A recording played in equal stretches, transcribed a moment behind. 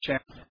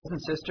Brothers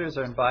and sisters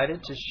are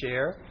invited to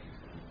share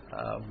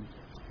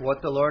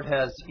what the Lord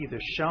has either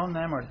shown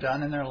them or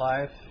done in their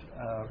life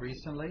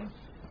recently.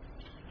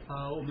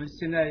 我们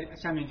现在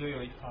下面就有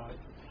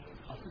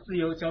自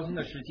由交通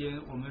的时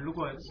间。我们如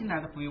果新来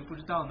的朋友不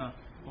知道呢，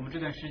我们这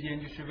段时间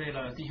就是为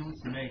了弟兄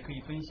姊妹可以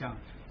分享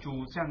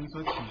主向你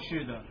所启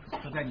示的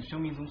和在你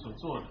生命中所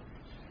做的。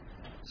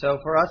So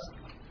for us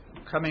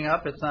coming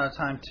up, it's not a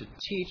time to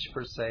teach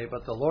per se,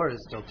 but the Lord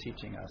is still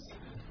teaching us.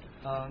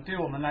 对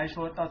我们来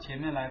说，到前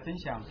面来分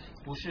享，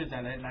不是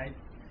在来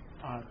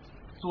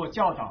做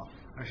教导，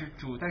而是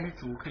但是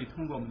主可以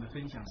通过我们的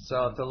分享。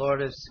So if the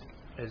Lord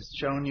has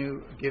shown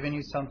you, given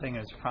you something,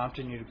 has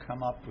prompted you to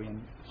come up, we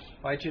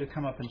invite you to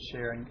come up and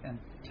share and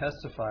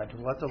testify to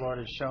what the Lord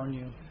has shown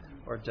you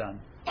or done.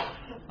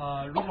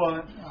 如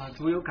果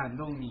主有感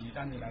动你，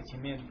让你到前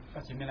面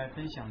来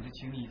分享，就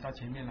请你到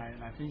前面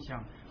来分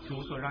享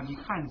主所让你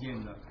看见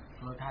的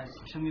和他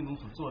生命中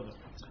所做的。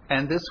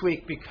And this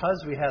week,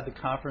 because we had the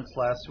conference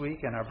last week,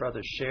 and our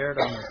brother shared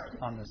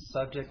on the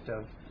subject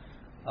of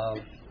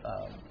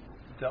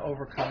the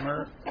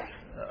overcomer,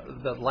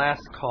 the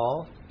last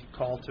call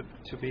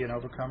to be an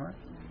overcomer.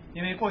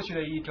 因为过去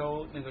的一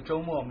周那个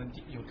周末，我们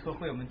有特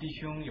会，我们弟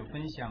兄有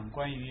分享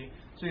关于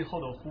最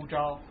后的呼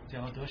召，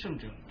讲到得胜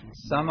者。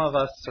Some of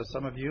us, or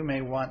some of you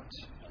may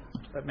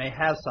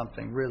have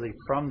something really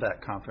from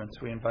that conference.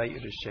 We invite you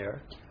to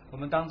share. 我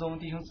们当中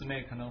弟兄姊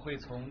妹可能会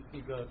从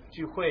那个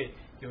聚会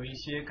有一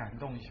些感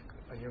动，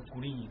也鼓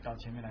励你到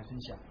前面来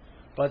分享。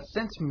But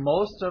since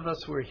most of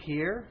us were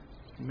here,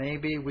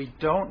 maybe we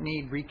don't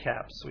need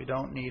recaps. We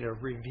don't need a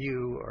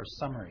review or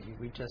summary.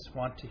 We just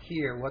want to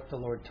hear what the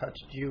Lord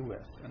touched you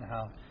with and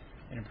how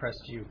it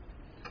impressed you.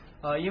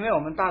 因为我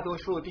们大多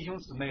数弟兄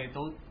姊妹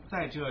都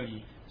在这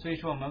里，所以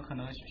说我们可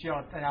能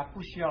大家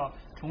不需要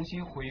重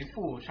新回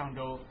顾上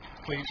周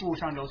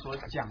所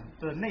讲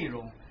的内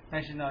容，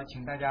但是呢，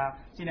请大家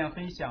尽量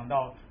分享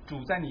到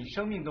主在你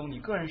生命中、你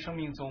个人生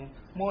命中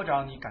摸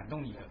着你、感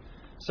动你的。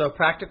So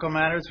practical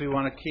matters, we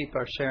want to keep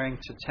our sharing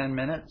to 10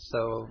 minutes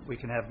so we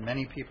can have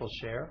many people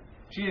share.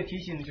 职业提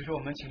醒就是我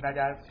们请大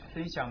家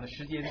分享的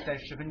时间在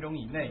10分钟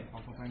以内，包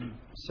括翻译。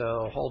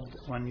So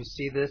when you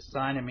see this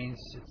sign, it means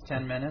it's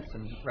 10 minutes,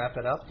 and wrap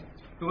it up.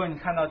 如果你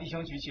看到弟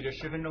兄举起了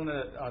10分钟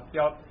的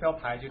标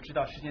牌，就知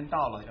道时间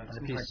到了。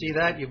If you see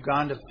that, you've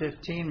gone to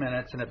 15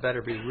 minutes, and it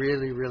better be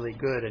really, really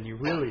good, and you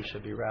really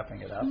should be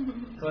wrapping it up.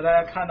 如果大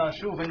家看到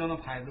15分钟的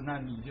牌子，那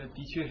你就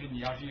的确是你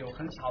要是有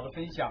很好的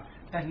分享，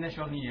但是那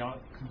时候你也要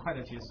很快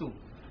的结束。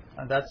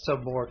And that's so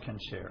more can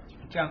share.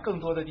 这样更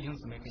多的弟兄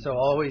姊妹可以。So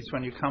always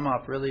when you come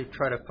up, really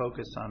try to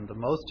focus on the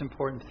most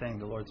important thing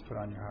the Lord's put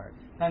on your heart.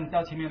 那你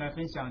到前面来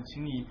分享，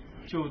请你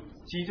就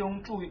集中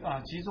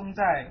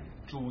在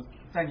主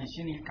在你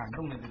心里感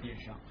动的这点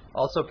上。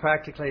Also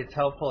practically, it's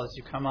helpful as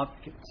you come up,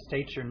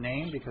 state your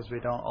name because we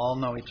don't all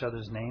know each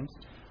other's names.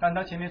 当你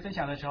到前面分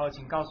享的时候，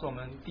请告诉我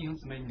们弟兄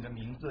姊妹你的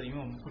名字，因为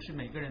我们不是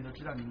每个人都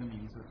知道您的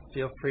名字。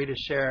Feel free to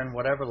share in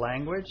whatever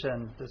language,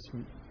 and this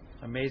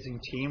amazing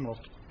team will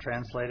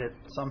translate it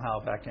somehow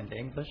back into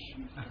English.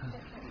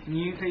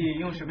 你可以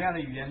用什么样的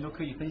语言都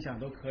可以分享，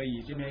都可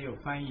以，这边有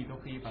翻译，都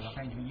可以把它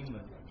翻译成英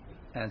文。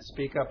And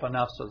speak up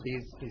enough so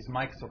these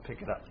mics will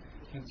pick it up.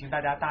 请大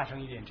家大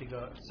声一点，这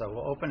个 So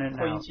we'll open it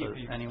now for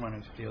anyone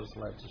who feels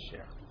led to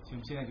share.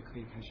 请现在就可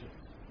以开始。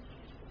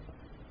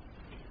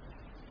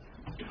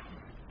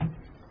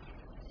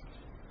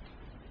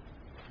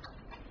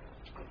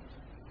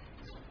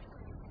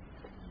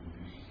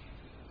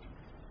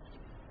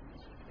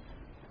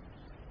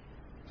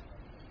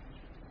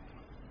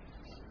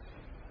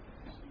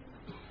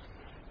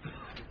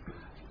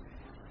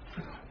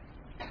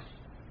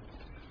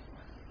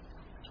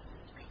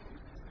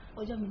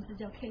我叫名字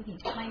叫 Katie。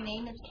 My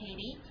name is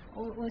Katie.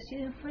 我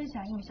先分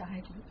享，因为小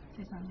孩子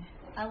在上面。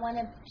I want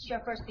to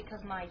share first because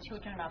my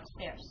children are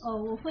upstairs.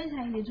 我分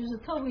享一点就是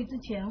特会之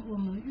前我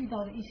们遇到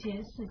的一些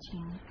事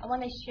情。I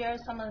want to share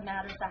some of the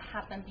matters that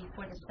happened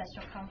before the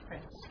special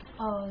conference.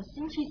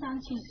 星期三、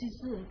星期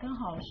四刚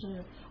好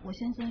是我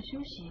先生休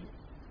息。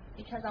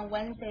Because on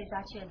Wednesday is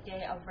actually a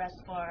day of rest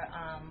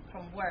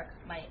from work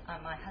my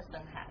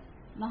husband had.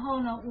 然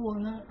后呢，我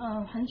呢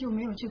很久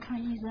没有去看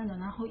医生了，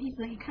然后医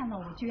生一看到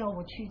我就要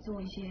我去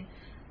做一些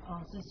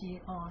这些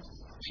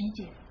体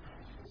检。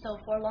So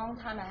for a long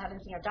time I haven't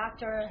seen a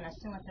doctor, and as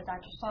soon as the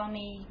doctor saw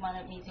me, he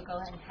wanted me to go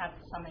and have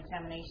some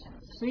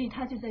examinations. 所以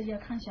他就在家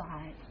看小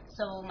孩。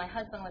So my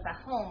husband was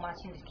at home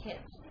watching the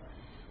kids.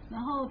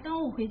 然后当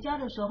我回家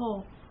的时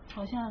候，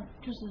好像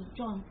就是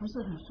状不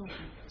是很舒服。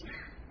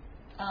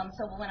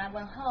So when I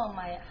went home,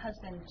 my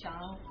husband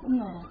John.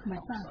 No, my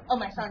son. Oh,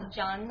 my son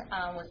John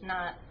was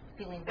not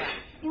feeling well.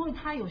 因为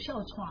他有哮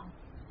喘。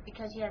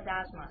Because he has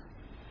asthma.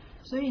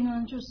 所以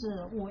呢，就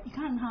是我一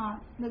看他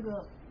那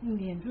个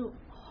脸就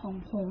很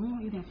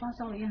红，有点发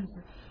烧的样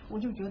子，我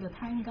就觉得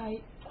他应该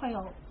快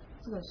要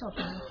这个哮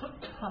喘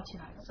发起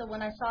来了。 So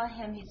when I saw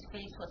him, his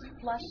face was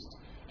flushed,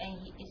 and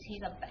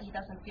he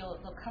doesn't feel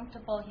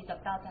comfortable. He's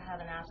about to have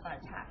an asthma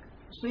attack.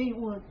 所以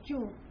我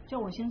就叫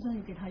我先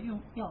生给他用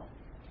药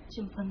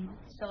先喷了。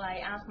 So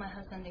I asked my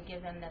husband to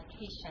give him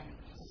medication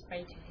to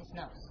spray to his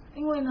nose.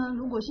 因为呢，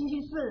如果星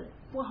期四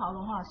不好的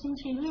话，星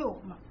期六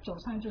嘛早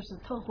上就是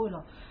特惠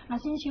了，那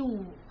星期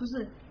五不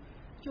是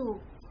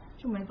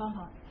就没办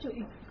法，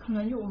可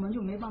能我们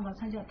就没办法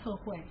参加特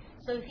惠。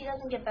 So if he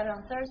doesn't get better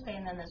on Thursday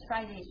and then there's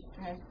Fridays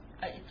and then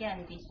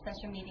again these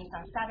special meetings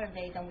on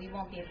Saturday, then we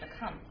won't be able to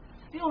come.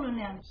 用了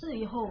2次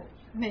以后，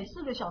每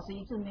4个小时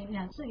1次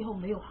，2次以后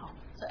没有好。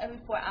 So every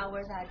 4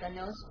 hours I had the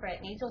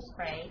nasal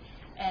spray,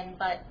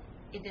 but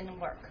it didn't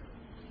work.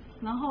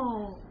 然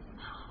后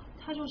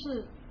他就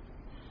是，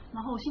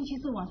然后星期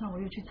四晚上我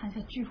又去参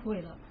加聚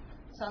会了。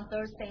 So on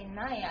Thursday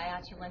night I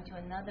actually went to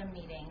another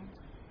meeting.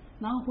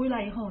 然后回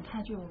来以后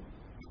他就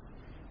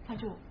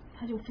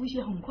呼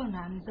吸很困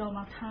难，你知道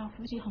吗？他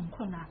呼吸很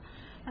困难，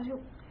他就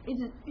一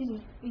直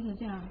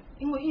这样，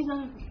因为医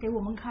生给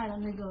我们开了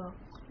那个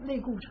类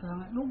固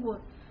醇，如果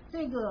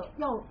这个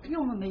药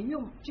用了没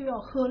用，就要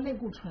喝类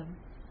固醇，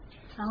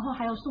然后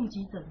还要送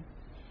急诊。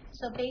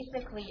 So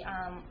basically,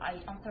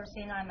 on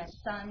Thursday night, my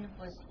son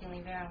was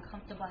feeling very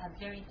uncomfortable, had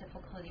very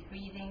difficulty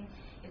breathing.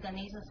 If the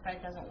nasal spray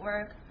doesn't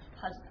work,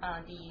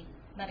 the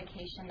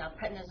medication,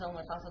 prednisone,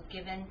 was also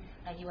given,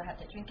 and he would have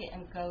to drink it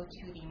and go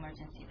to the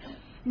emergency room.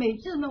 每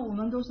次呢，我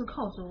们都是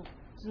靠主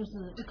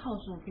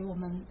给我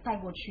们带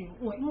过去。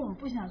因为我们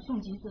不想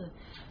送急诊，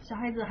小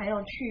孩子还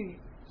要去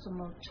什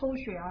么抽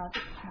血啊，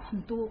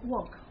很多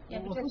work。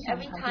 Yeah, 我不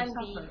because 想孩子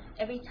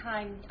every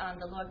time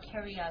the Lord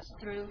carry us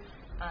through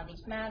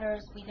these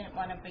matters, we didn't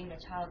want to bring the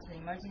child to the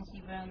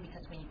emergency room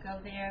because when you go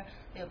there,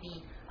 there'll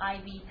be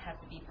IVs have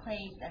to be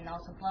placed and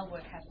also blood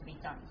work has to be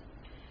done.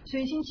 所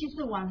以星期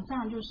四晚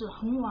上就是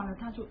很晚了，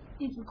他就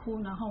一直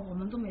哭，然后我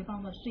们都没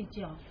办法睡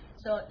觉。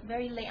 So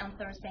very late on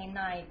Thursday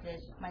night,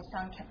 my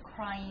son kept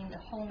crying the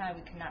whole night.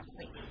 We could not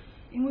sleep.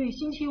 因为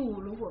星期五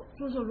如果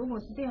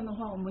是这样的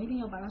话，我们一定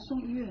要把他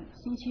送医院。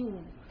星期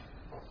五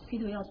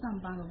Peter 要上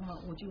班的话，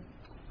我就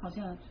好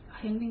像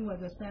和另外一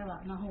个 Sarah，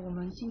 然后我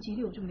们星期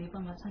六就没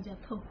办法参加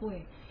特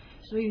会，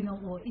所以呢，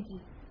我一直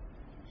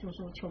就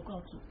说求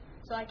告主。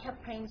 So I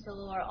kept praying to the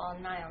Lord all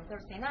night on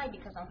Thursday night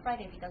because on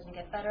Friday, if he doesn't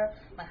get better,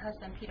 my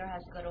husband Peter has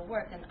to go to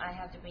work and I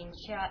have to bring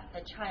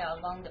the child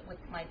along with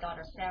my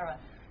daughter Sarah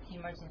to the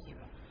emergency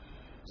room.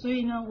 所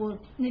以呢，我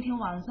那天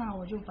晚上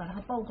我就把他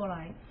抱过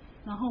来，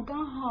然后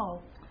刚好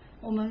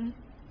我们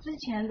之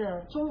前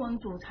的中文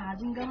组查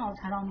经刚好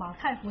查到马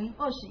太福音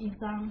21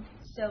章。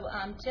 So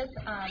just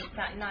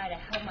that night, I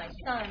held my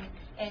son,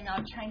 and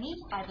our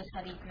Chinese Bible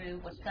study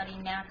group was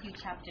studying Matthew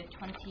chapter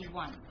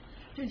 21.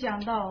 就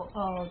讲到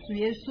主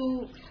耶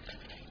稣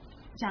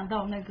讲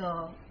到那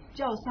个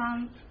叫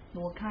山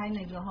挪开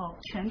那个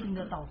权柄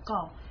的祷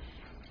告。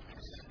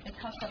 It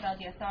talks about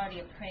the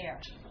authority of prayer.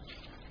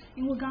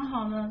 因为刚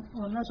好呢，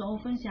我那时候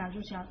分享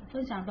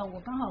到，我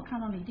刚好看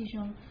到李弟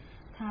兄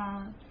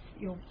他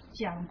有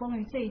讲关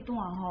于这一段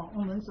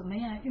我们怎么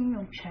样运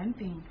用权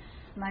柄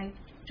来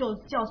就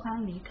叫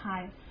山离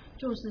开，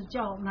就是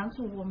叫拦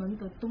住我们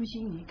的东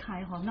西离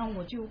开那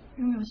我就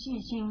运用信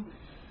心，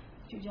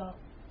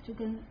就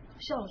跟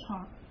哮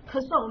喘咳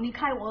嗽离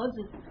开我儿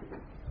子。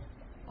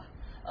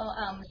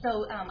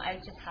So I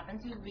just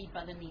happened to read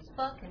Brother Lee's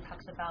book and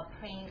talks about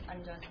praying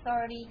under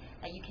authority,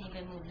 that you can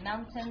even move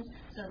mountains.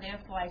 So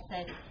therefore I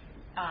said,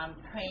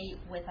 pray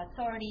with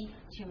authority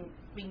to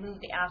remove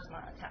the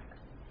asthma attack.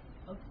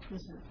 不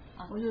是，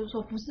我就是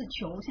说不是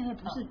现在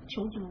不是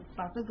求主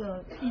把这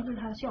个医治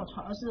他的哮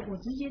喘，而是我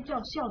直接叫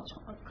哮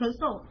喘咳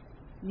嗽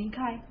离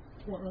开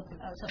我儿子。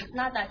So it's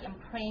not that I'm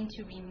praying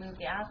to remove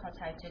the asthma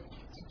attack, to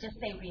just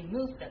say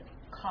remove the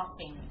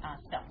coughing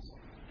spells.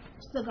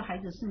 这个孩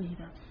子是你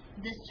的。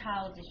 This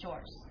child is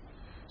yours.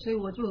 所以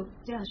我就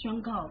这样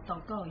宣告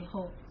祷告以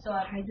后，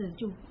孩子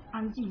就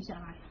安静下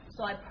来。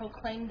 So I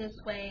proclaim this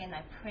way and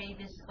I pray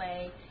this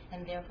way,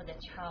 and therefore the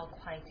child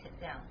quieted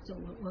down.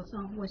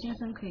 我先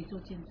生可以做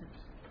见证。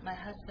 My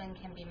husband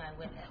can be my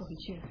witness. 回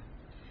去。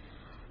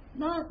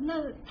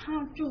那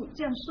他就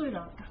这样睡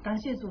了，感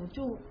谢主，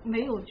就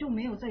没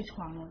有再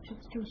喘了，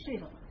就睡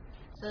了。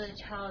 So the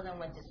child then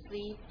went to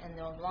sleep and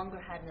no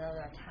longer had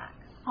another attack.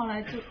 后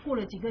来就过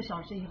了几个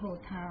小时以后，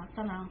他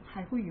当然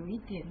还会有一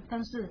点，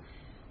但是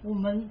我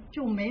们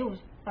就没有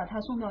把他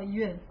送到医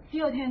院。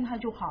第2天他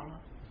就好了。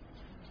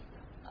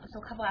 So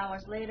a couple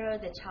hours later,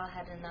 the child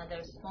had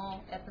another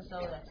small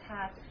episode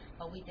attack,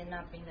 but we did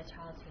not bring the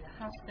child to the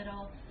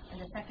hospital. And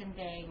the second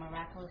day,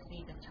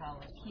 miraculously, the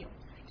child was healed.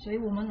 所以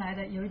我们来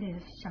的有一点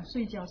想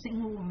睡觉，是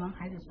因为我们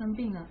孩子生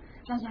病了，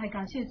但是还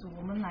感谢主，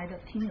我们来的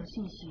听了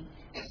信息。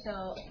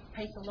 So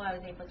praise the Lord, I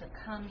was able to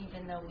come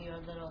even though we were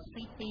a little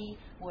sleepy.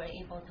 We were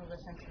able to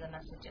listen to the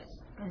messages.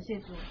 感谢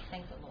主。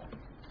 Thank the Lord.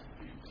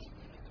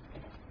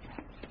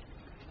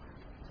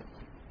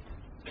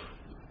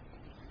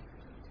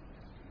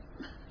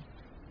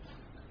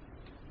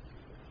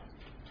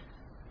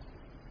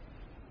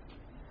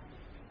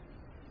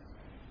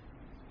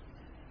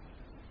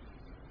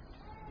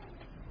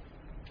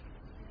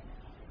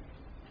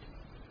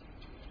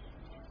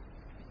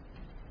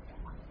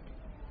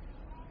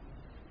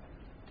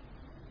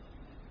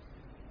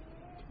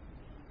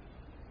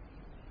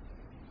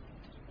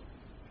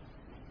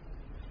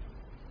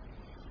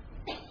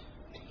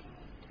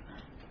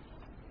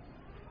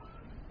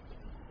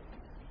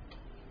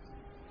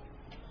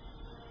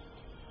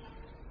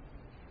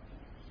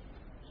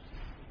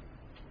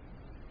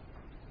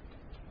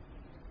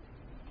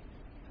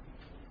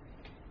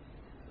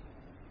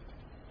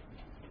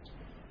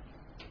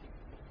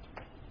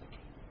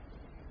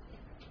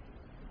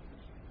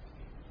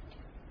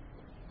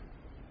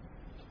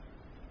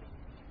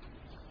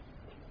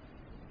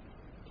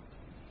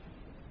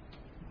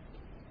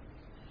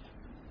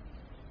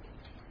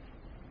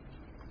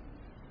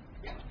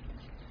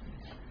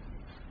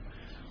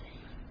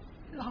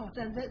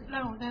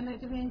 让我站在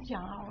这边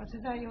讲啊，我实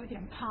在有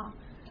点怕。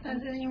但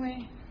是因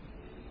为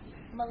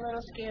I'm a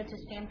little scared to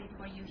stand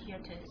before you here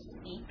to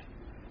speak.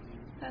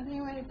 但是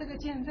因为这个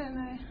见证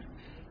呢，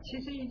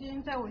其实已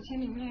经在我心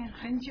里面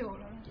很久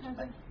了。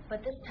But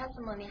this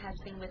testimony has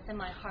been within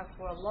my heart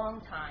for a long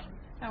time.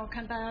 但我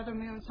看大家都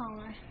没有上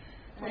来，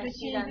我 And I 的 see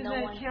心一 that 直 no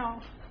在 one,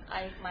 跳。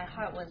my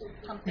heart was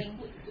pumping,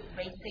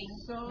 racing.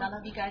 So- None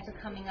of you guys are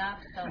coming up,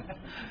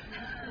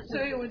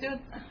所以我就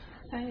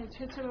神也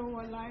催促了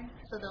我来。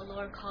so the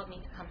Lord called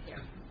me to come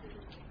here.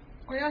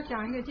 我要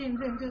讲一个见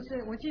证，就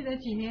是我记得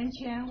几年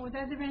前我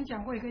在这边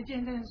讲过一个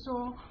见证，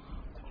说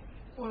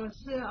我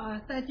是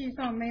在地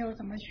上没有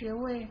什么学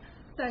位，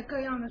在各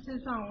样的事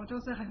上我都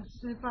是很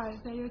失败，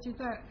尤其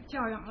在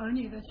教养儿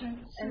女的事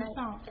And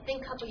上。 I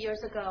think a couple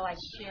years ago I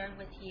shared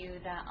with you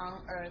that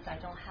on earth I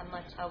don't have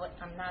much,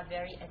 I'm not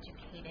very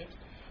educated.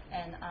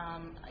 And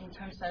in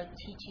terms of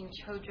teaching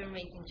children,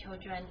 raising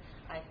children,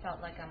 I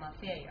felt like I'm a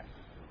failure.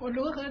 我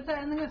如何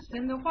在那个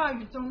神的话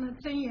语中呢，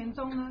箴言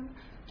中呢，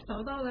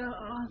找到了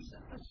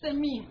生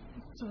命，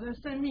主的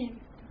生命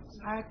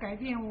来改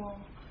变我。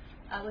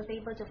I was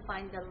able to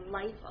find the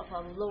life of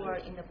our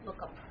Lord in the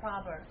book of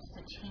Proverbs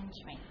to change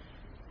me.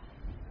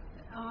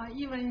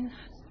 因为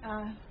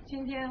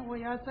今天我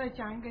要再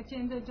讲一个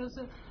见证，就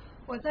是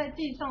我在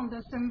地上的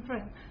身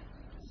份，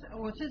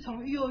我是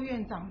从幼儿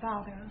园长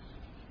大的。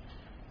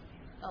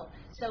Oh,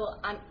 so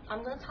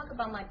I'm going to talk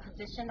about my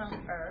position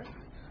on earth.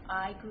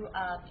 I grew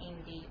up in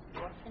the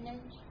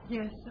orphanage.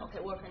 Yes. Okay,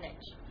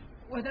 orphanage.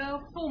 我的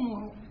父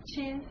母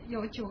亲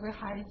有9个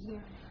孩子，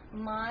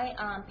 My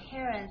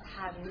parents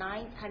had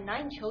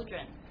nine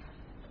children.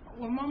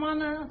 我妈妈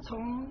呢，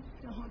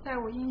在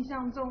我印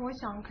象中，我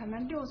想可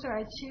能6岁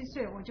还7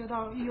岁我就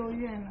到幼儿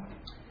园了。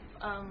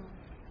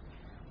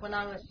When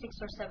I was 6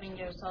 or 7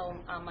 years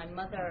old, my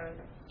mother,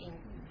 in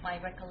my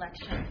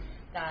recollection,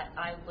 that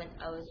I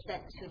was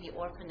sent to the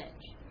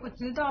orphanage. 我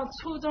直到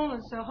初中的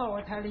时候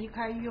我才离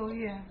开幼儿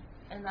园。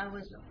 And I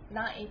was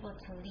not able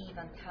to leave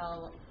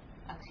until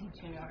I was in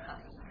junior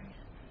high.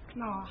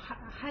 那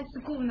high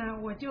school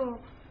呢，我就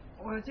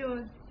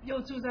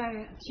又住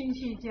在亲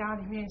戚家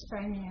里面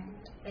3年。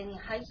 And in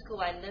high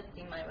school, I lived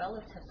in my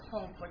relative's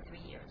home for 3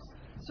 years.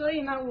 所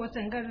以呢，我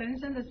整个人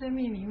生的生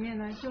命里面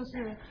呢，就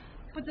是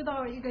不知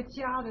道一个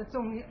家的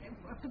重要，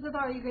不知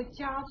道一个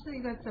家是一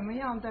个怎么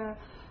样的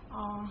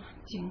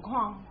情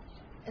况。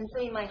 And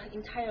so in my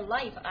entire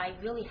life, I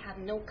really have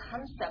no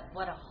concept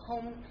what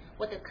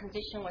the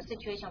condition or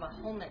situation of a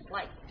home is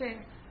like. 对，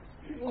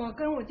我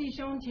跟我弟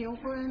兄结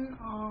婚，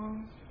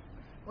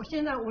我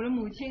的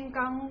母亲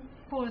刚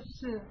过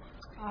世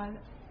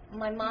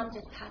，My mom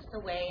just passed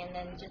away, and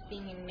then just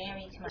being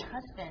married to my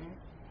husband,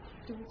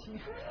 对不起，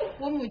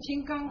我母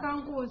亲刚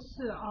过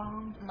世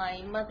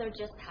my mother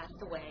just passed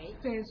away.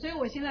 对，所以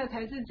我现在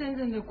才是真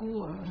正的孤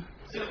儿。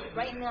 So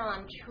right now,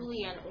 I'm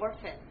truly an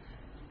orphan.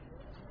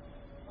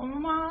 我妈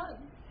妈，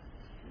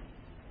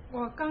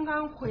我刚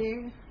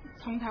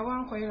从台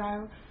湾回来，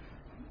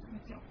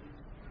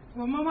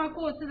我妈妈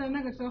过世的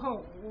那个时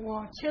候，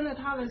我牵了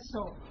她的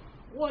手，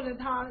握了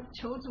她，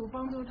求主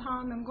帮助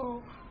她能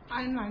够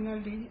安然的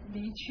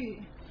离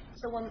去。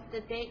 So when the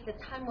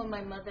time when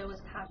my mother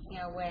was passing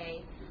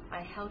away,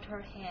 I held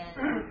her hand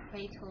and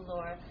prayed to the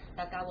Lord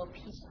that God will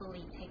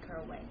peacefully take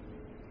her away.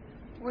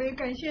 我也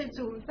感谢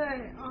主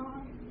在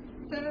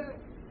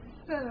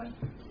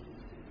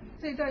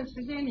这段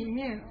时间里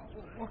面，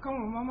我跟我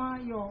妈妈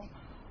有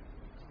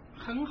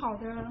很好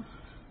的，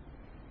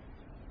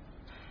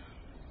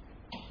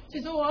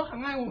其实我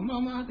很爱我妈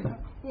妈的，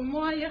我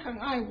妈妈也很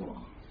爱我。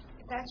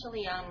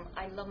 Actually,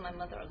 I love my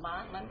mother a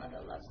lot. My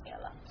mother loves me a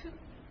lot.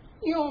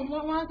 因为我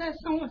妈妈在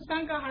生我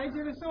3个孩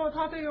子的时候，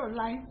她都有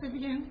来这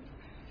边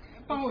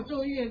帮我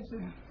坐月子。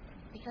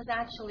 Because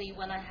actually,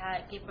 when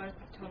I gave birth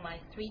to my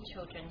 3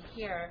 children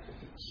here,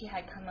 she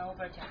had come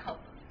over to help.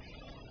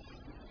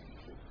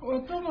 我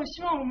多么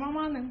希望我妈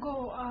妈能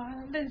够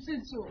认识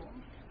主。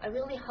 I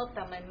really hope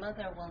that my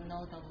mother will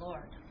know the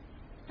Lord.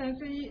 但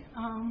是因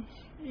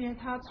为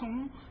她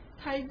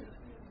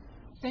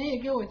神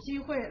也给我机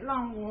会，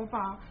让我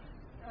把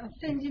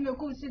圣经的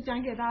故事讲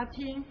给她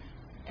听。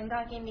 And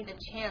God gave me the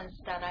chance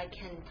that I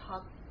can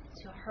talk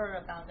to her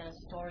about the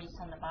stories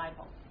from the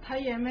Bible. 她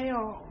也没有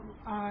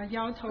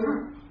摇头，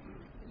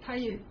她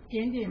也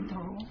点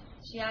头。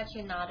 She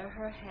actually nodded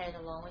her head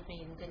along with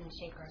me and didn't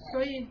shake her head.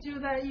 所以就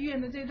在医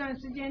院的这段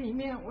时间里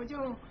面，我就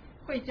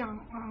会讲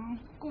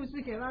故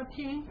事给她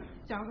听，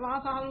讲拉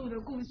撒路的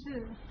故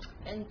事。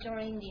 And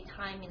during the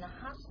time in the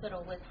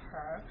hospital with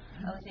her,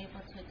 I was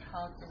able to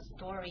tell the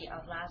story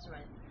of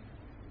Lazarus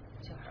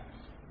to her.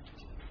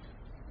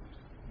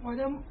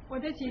 我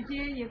的姐姐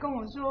也跟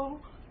我说，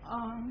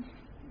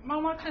妈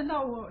妈看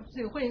到我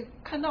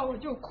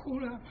就哭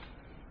了。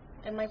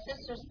 And my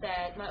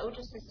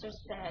older sister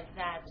said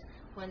that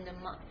when the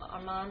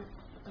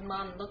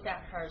mom looked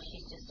at her, she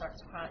just starts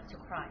to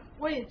cry.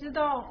 我也知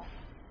道，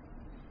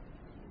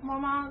妈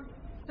妈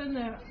真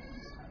的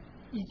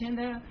以前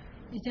的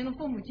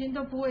父母亲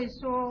都不会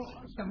说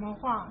什么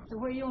话，只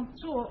会用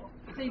做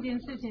事这件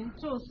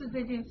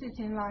事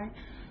情来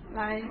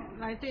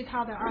来对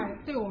他的爱，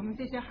对我们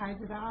这些孩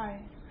子的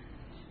爱。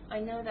I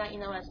know that,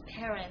 as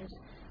parents,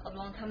 a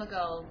long time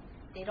ago,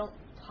 they don't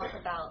talk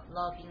about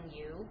loving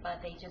you,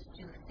 but they just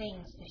do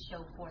things to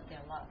show forth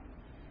their love.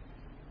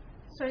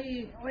 所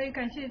以我也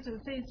感谢主，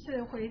这一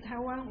次回台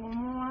湾，我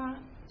妈妈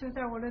就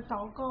在我的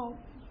祷告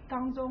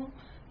当中，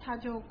她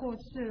就过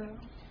世了。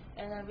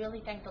And I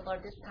really thank the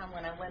Lord this time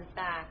when I went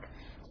back,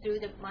 through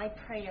my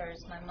prayers,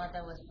 my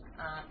mother was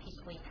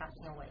peacefully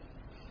passing away.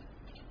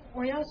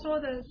 我要说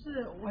的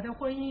是我的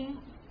婚姻。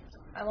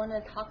I want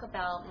to talk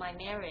about my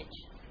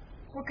marriage.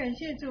 我感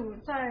谢主，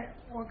在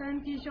我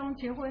跟弟兄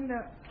结婚的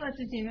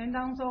20几年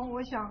当中，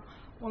我想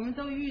我们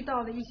都遇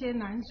到了一些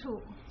难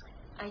处。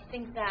I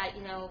think that,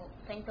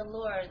 thank the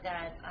Lord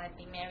that I've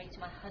been married to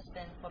my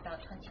husband for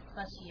about 20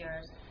 plus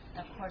years.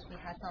 And of course, we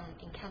had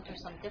encountered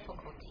some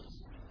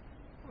difficulties.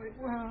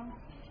 我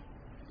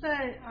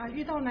在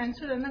遇到难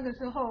处的那个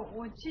时候，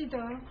我记得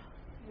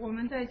我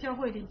们在教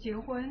会里结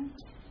婚。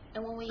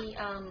And when we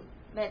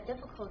met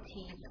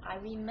difficulties, I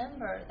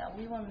remember that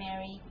we were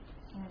married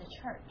in the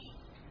church.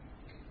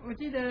 我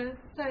记得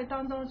在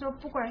当中说，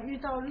不管遇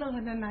到任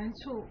何的难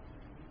处，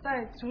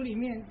在主里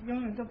面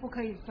永远都不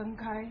可以分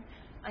开。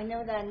I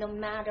know that no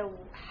matter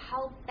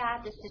how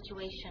bad the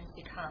situation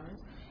becomes,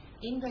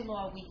 in the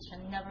Lord we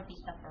shall never be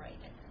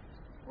separated.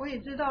 我也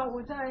知道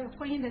我在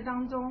婚姻的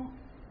当中，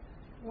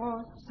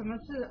我什么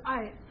是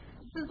爱？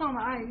世上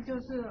的爱就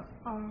是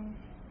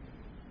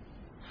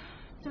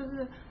就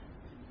是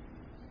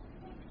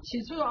起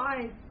初的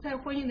爱在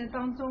婚姻的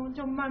当中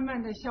就慢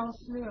慢的消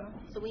失了。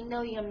So we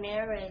know in a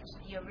marriage,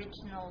 the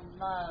original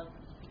love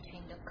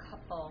between the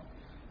couple,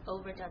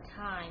 over the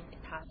time,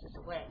 it passes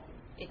away.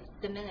 It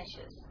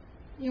diminishes.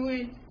 因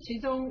为其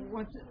中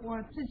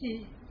我自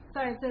己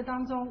在这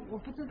当中，我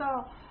不知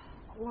道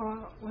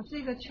我是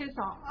一个缺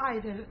少爱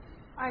的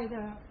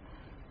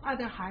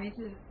孩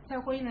子，在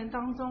婚姻的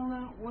当中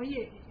呢，我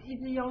也一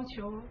直要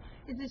求，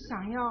一直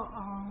想要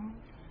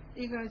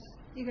一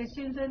个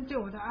先生对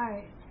我的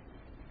爱。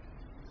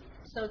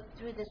So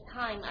through this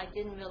time, I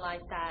didn't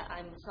realize that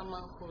I'm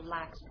someone who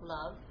lacks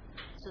love.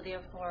 So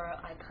therefore,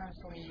 I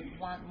constantly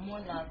want more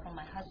love from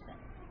my husband.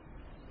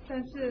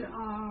 但是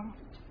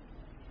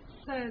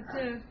在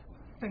这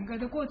整个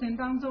的过程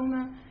当中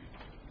呢，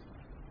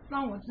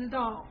让我知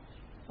道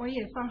我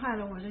也伤害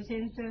了我的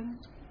先生。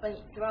But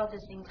throughout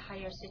this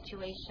entire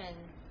situation,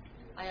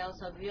 I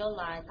also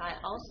realized I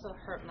also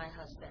hurt my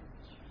husband.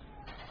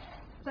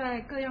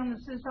 在各样的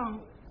事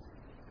上，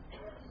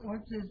我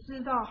只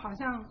知道好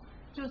像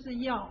就是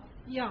要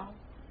这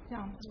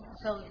样子。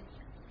So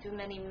through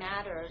many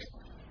matters,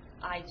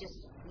 I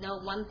just know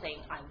one thing: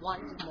 I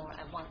want more.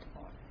 I want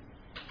more.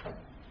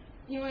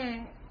 因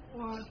为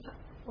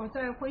我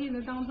在婚姻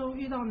的当中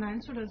遇到难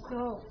处的时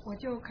候，我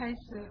就开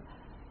始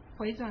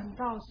回转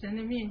到神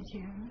的面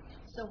前。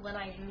So when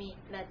I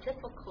met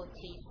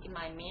difficulties in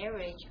my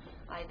marriage,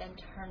 I then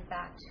turned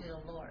back to the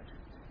Lord.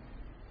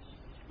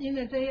 因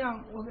为这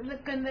样，我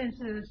更认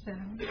识了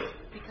神。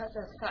Because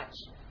of such,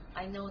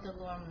 I know the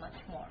Lord much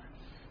more.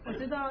 我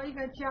知道一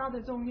个家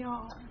的重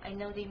要。I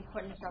know the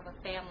importance of a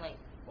family.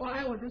 我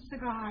爱我的4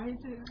个孩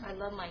子。I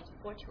love my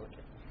 4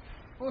 children.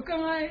 我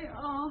更爱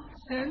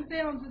神这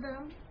样子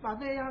的把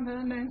这样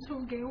的难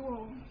处给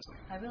我。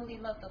I really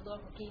love the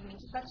Lord who gave me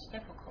such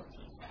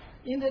difficulties.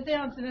 因着这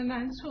样子的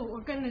难处，我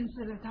更认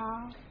识了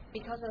他。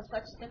Because of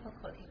such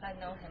difficulties, I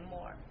know Him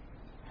more.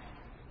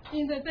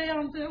 因着这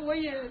样子，我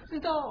也知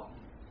道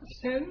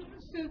神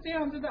是这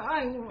样子的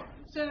爱我。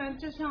虽然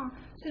就像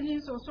圣经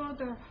所说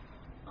的，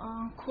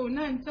苦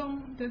难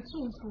中的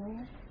祝福。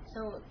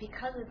So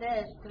because of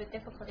this, through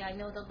difficulty, I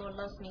know the Lord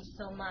loves me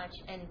so much,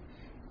 and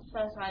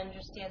thus I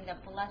understand the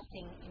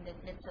blessing in the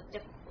midst of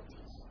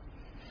difficulties.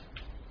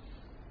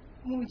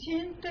 母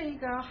亲对一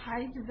个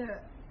孩子的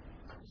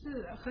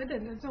是何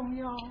等的重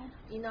要。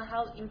You know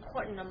how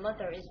important a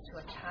mother is to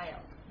a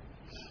child.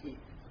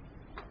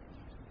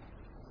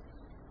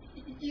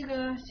 一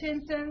个先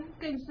生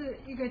更是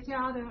一个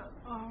家的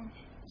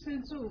支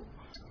柱。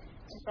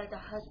Just like the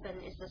husband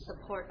is the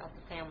support of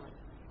the family.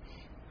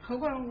 何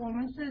况我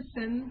们是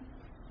神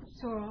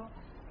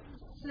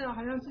是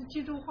好像是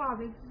基督化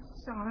的，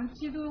好像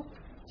基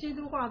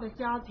督化的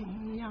家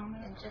庭一样的。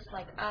And just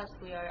like us,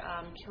 we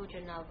are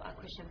children of a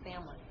Christian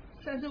family.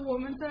 但是我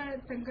们在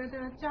整个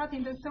的家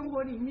庭的生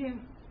活里面，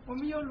我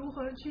们又如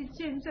何去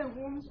见证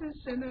我们是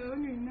神的儿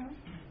女呢？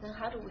 Then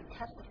how do we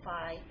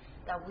testify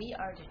that we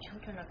are the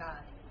children of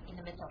God in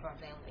the midst of our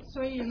family?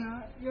 所以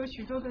呢，有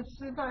许多的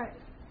失败，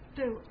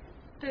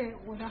对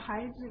我的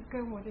孩子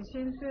跟我的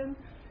先生。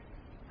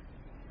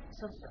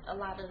So a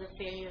lot of the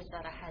failures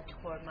that I had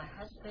toward my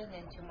husband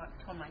and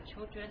toward my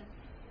children.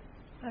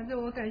 但是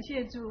我感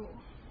谢主。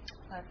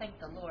I thank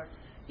the Lord.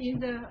 因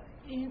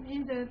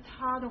着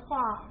他的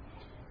话。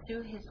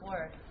Through His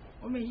Word.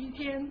 我每一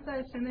天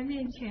在神的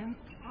面前，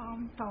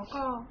祷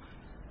告，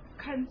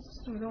看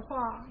主的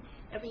话。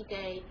Every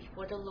day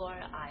before the Lord,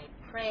 I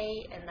pray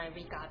and I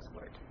read God's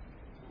Word.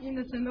 因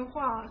着神的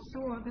话，使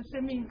我的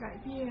生命改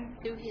变。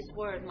Through His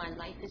Word, my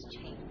life is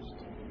changed.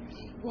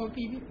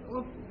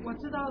 我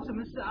知道什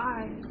么是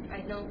爱，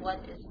 I know what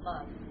is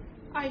love.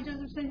 爱就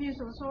是圣经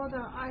所说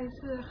的，爱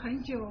是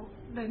很久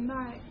忍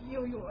耐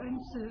又有恩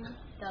慈，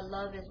 That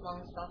love is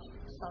long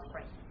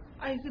suffering.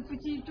 爱是不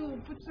嫉妒、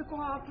不自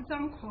夸、不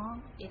张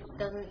狂。 It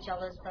doesn't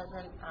jealous,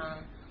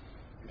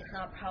 it's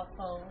not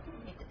proudful,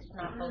 it's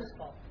not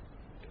boastful.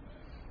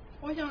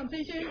 我想这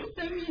些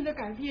生命的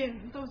改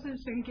变都是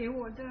神给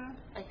我的。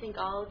 I think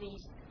all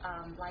these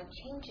life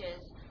changes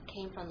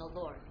came from the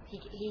Lord.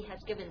 He has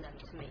given them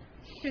to me.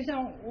 就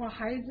像我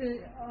孩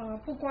子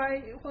不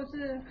乖或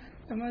是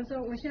什么时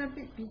候，我现在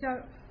比较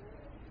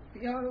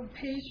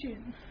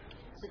patient。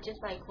 So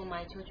just like when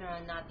my children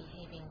are not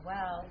behaving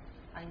well,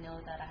 I know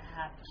that I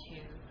have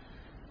to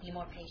be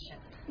more patient.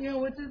 因为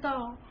我知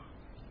道，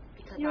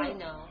 Because Yeah. I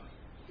know,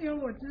 因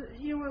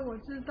为我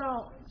知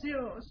道，只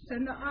有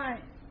神的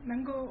爱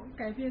能够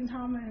改变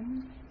他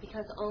们。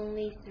 because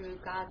only through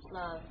God's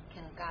love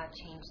can God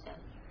change them.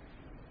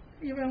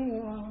 因为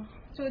我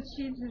做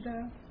妻子的，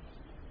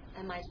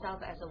 And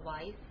myself as a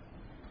wife,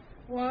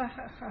 我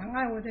很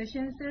爱我的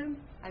先生。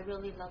 I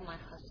really love my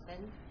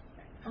husband.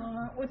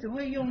 我只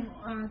会用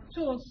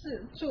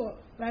做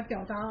来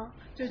表达，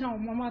就像我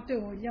妈妈对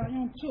我一样，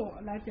用做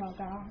来表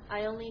达。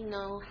 I only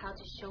know how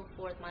to show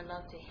forth my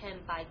love to him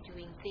by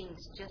doing things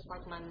just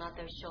like my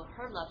mother showed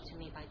her love to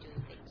me by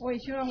doing things. 我也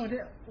希望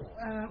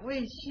我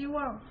也希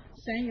望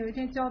神有一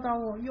天教导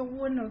我用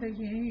温柔的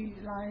言语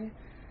来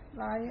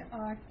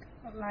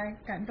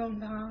感动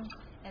他。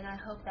 And I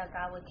hope that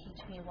God will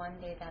teach me one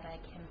day that I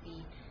can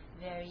be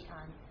very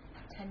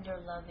tender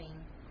loving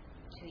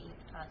to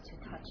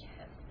touch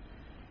him.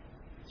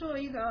 做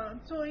一个，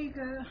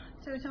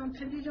就像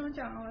陈弟兄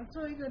讲了，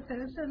做一个得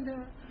胜的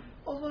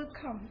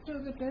overcome， 做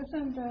一个得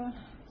胜的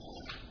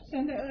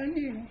神的儿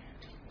女。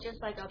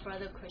 Just like our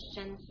brother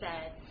Christian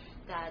said,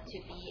 that to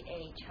be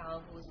a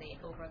child who's a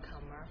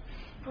overcomer.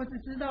 我只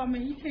知道每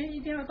一天一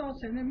定要到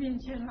神的面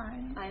前来，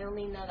 I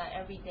only know that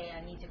every day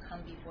I need to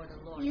come before the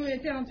Lord. 因为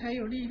这样才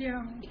有力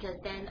量， Because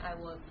then I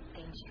will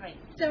gain strength.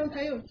 这样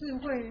才有智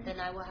慧，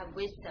 Then I will have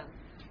wisdom.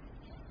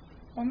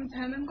 我们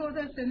才能够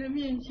在神的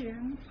面前，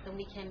 Then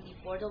we can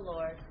before the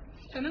Lord,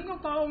 才能够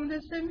把我们的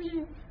生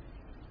命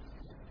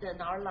in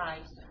our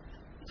lives,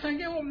 传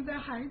给我们的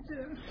孩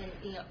子。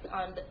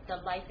 the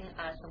life in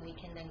us, and we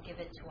can then give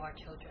it to our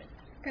children.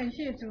 感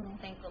谢主。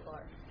 Thank the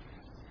Lord.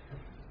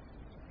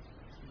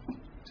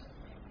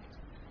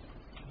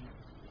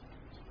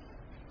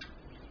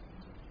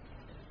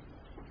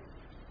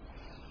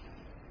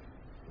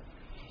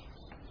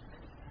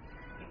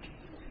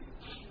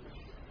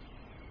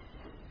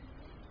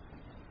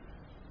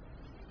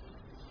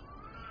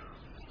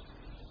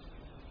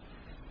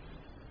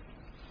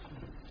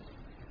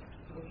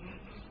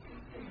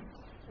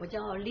 我叫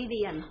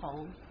Lilian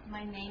洪。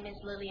 My name is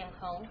Lillian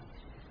Hong,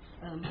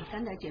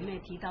 刚才姐妹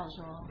提到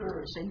说，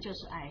神就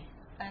是爱。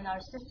 and our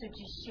sister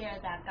just shared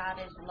that God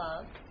is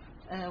love.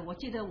 我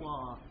记得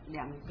我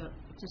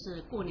就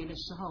是过年的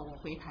时候，我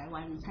回台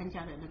湾参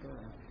加了那个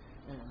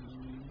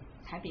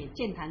台北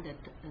建坛的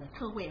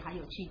特会，还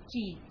有去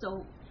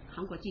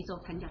韩国济州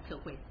参加特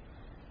会。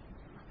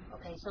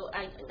 Okay, so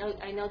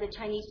I know the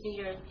Chinese New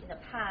Year in the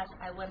past.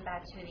 I went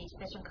back to the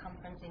Session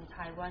Conference in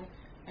Taiwan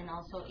and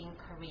also in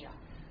Korea.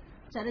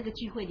 在那个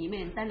聚会里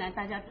面，当然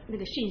大家那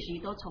个讯息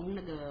都从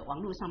那个网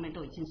络上面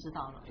都已经知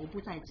道了，我不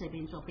在这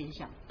边做分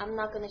享。 I'm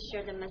not going to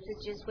share the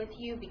messages with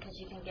you because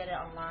you can get it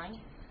online.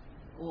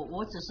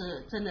 我只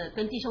是真的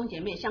跟弟兄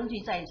姐妹相聚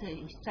在一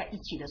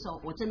起的时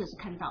候，我真的是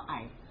看到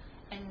爱。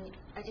 And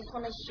I just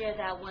want to share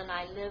that when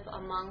I live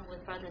among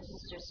with brothers and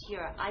sisters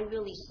here, I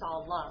really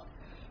saw love.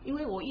 因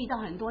为我遇到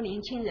很多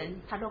年轻人，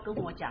他都跟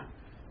我讲，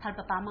他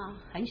的爸妈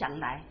很想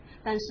来，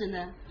但是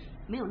呢，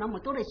没有那么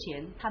多的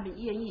钱，他们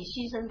愿意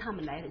牺牲他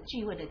们来的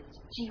聚会的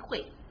机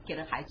会给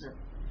了孩子。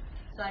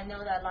 So I know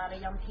that a lot of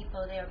young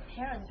people, their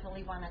parents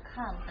really want to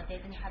come, but they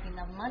didn't have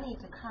enough money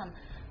to come.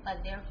 But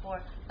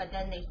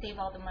then they save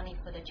all the money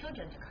for the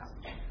children to come.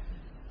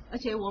 而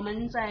且我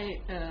们在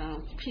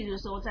譬如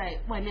说在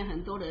外面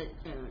很多的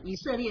以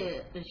色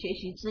列的学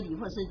习之旅，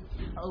或者是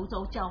欧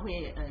洲教会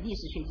历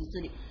史学习之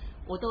旅，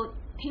我都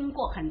听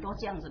过很多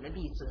这样子的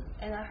例子。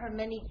 And I heard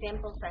many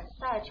examples as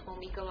such when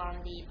we go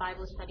on the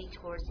Bible study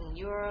tours in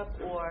Europe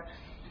or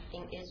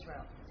in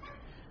Israel.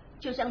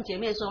 就像姐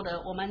妹说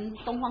的，我们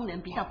东方人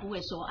比较不会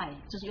说爱，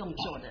就是用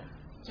做的。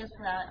 Just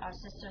that our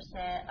sister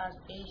said, us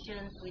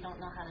Asians, we don't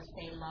know how to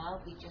say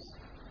love. We just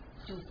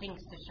do things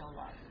to show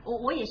love.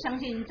 我也相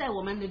信，在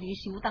我们的旅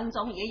行当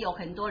中，也有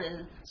很多人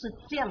是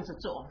这样子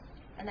做。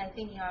 And I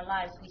think in our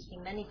lives we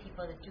see many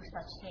people that do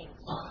such things.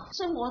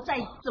 生活再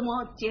怎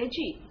么拮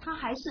据，他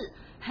还是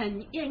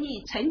很愿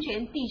意成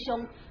全弟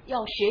兄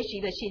要学习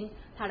的心，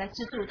他来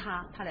资助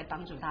他，他来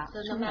帮助他。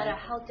 So no matter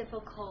how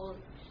difficult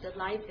the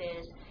life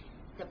is,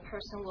 the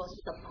person will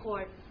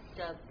support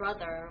the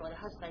brother or the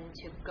husband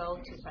to go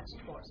to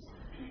such tours.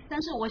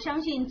 但是我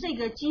相信这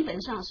个基本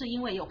上是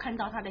因为有看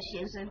到他的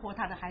先生或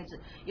他的孩子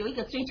有一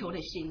个追求的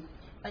心。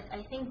 But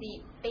I think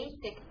the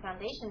basic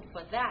foundation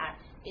for that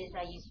is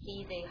that you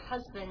see the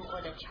husband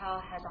or the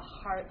child has a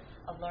heart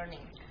of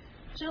learning.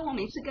 所以我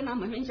每次跟他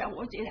们分享，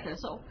我觉得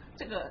说，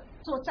这个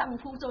做丈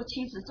夫、做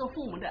妻子、做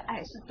父母的爱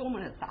是多么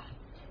的大。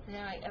And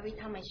then every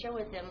time I share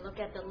with them, look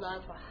at the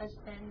love for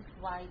husband,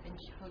 wife, and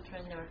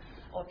children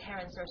or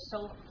parents are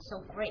so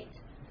great.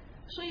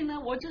 所以呢，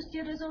我就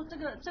觉得说，这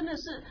个真的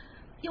是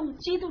用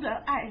基督的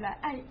爱来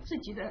爱自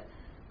己的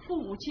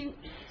父母亲、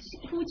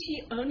夫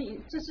妻、儿女，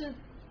这是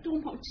多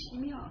么奇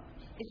妙。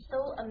It's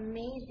so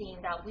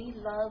amazing that we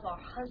love our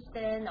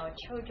husband, our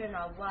children,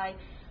 our wife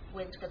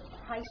with the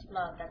Christ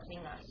love that's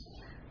in us.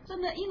 真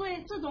的，因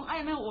为这种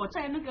爱呢，我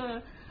在那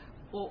个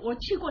我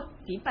去过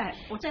迪拜，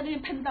我在那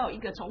边碰到一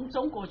个从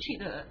中国去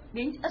的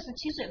年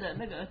27岁的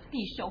那个弟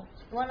兄。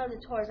One of the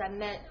tours I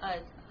met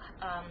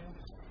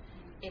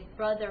a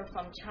brother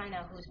from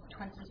China who's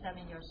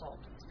 27 years old.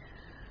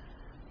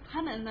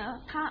 他们呢，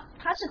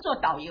他是做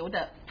导游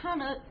的，他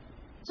呢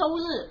周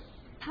日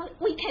他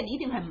weekend 一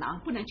定很忙，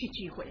不能去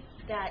聚会。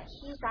That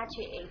he's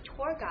actually a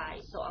tour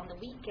guide, so on the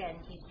weekend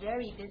he's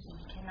very busy.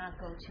 He cannot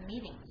go to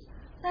meetings.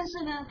 但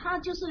是呢，他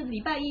就是礼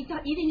拜一，他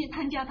一定去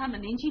参加他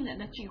们年轻人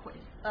的聚会。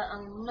But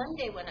on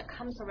Monday when it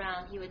comes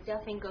around, he would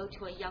definitely go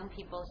to a young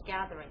people's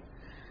gathering.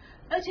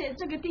 而且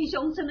这个弟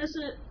兄真的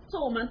是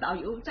做我们导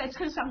游，在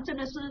车上真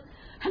的是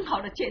很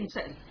好的见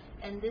证。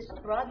And this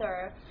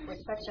brother was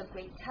such a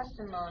great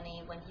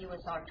testimony when he was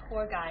our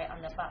tour guide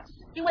on the bus.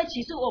 因为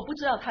其实我不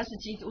知道他是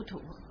基督徒。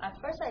At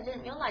first I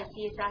didn't realize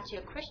he is actually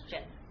a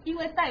Christian. 因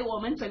为带我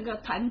们整个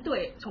团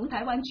队从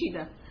台湾去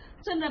的，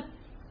真的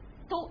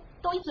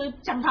都一直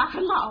讲他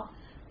很好，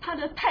他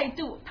的态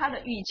度、他的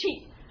语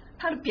气、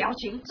他的表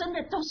情，真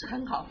的都是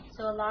很好。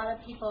So a lot of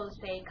people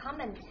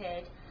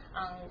commented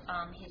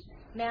on his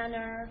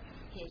manner,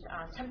 his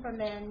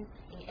temperament,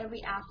 in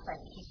every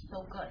aspect. He's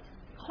so good.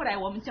 后来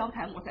我们交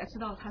谈，我才知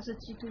道他是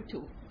基督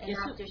徒，也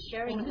是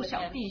我们的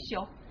小弟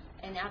兄。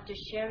And after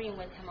sharing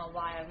with him a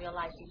while, I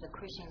realized he's a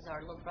Christian, he's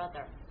our little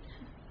brother.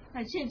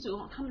 感谢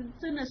主，他们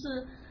真的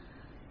是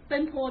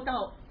奔波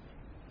到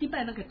迪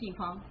拜那个地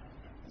方，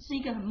是一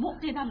个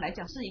对他们来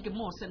讲是一个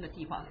陌生的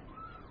地方。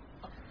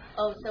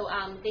Oh, so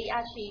they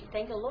actually,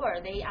 thank the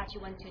Lord, they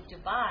actually went to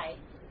Dubai,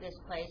 this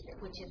place,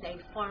 which is a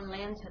foreign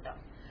land to them.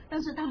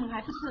 但是他们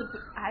还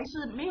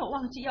是没有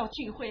忘记要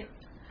聚会。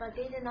But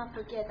they did not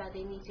forget that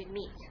they need to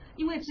meet.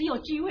 因为只有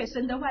聚会，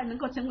神的话能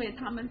够成为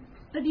他们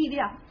的力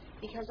量。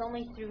Because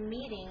only through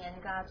meeting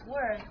and God's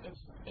word,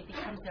 it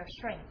becomes their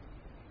strength.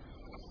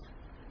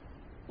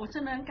 我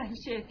真的很感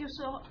谢，就是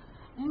说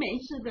我们每一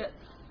次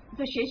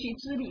的学习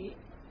之旅。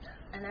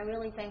And I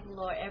really thank the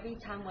Lord every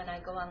time when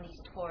I go on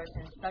these tours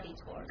and study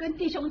tours. 跟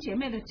弟兄姐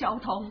妹的交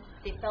通。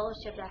The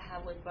fellowship that I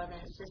have with brothers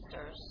and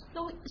sisters.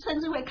 都甚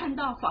至会看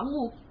到房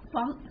屋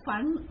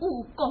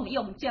共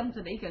用这样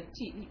子的一个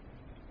记忆。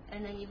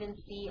And I even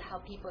see how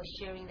people are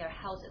sharing their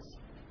houses.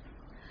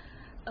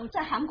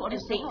 在韩国的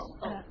时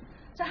候，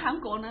在韩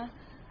国呢，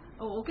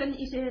我跟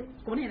一些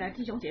国内来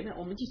弟兄姐妹，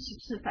我们一起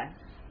吃饭。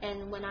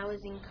And when I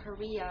was in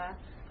Korea,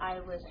 I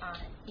was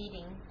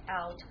eating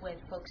out with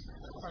folks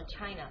from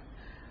China.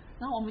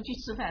 然后我们去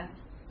吃饭，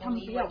他们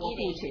不要我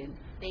付钱。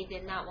They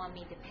did not want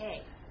me to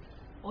pay.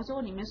 我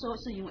说你们说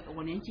是因为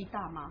我年纪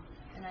大吗？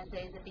 And I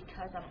said, is it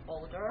because I'm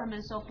older? 他们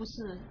说不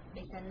是。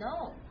They said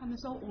no. 他们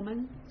说我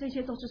们这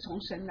些都是从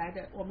神来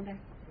的，我们来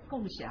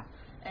共享。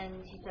And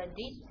he said,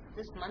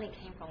 this money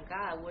came from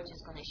God. We're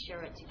just going to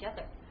share it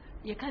together.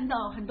 也看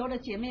到很多的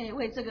姐妹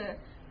为这个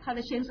她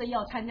的先生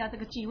要参加这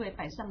个聚会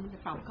摆上那个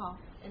祷告。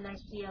And I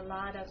see a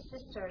lot of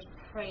sisters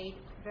prayed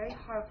very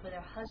hard for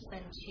their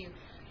husband to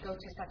go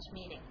to such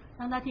meeting.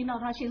 当他听到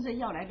他先生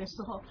要来的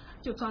时候，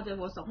就抓着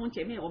我手，说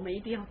姐妹，我们一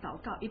定要祷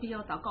告，一定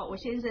要祷告。我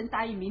先生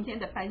答应明天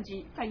的班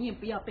机，饭宴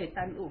不要被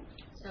耽误。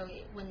So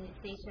when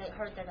they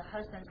heard that the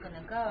husband's going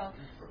to go,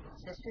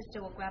 the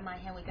sister will grab my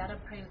hand. We gotta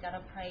pray.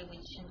 We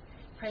should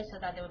pray so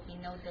that there will be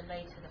no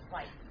delay to the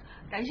flight.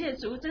 感谢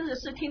主，真的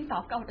是听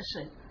祷告的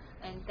神。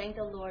And thank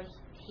the Lord,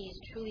 He is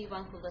truly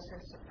one who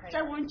listens to prayer.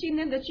 在我们今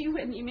天的聚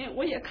会里面，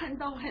我也看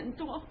到很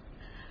多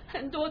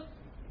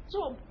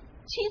做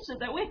妻子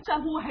的为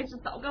丈夫孩子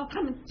祷告，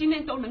他们今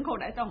天都能够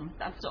来到我们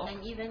当中。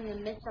And even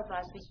in the midst of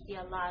us, we see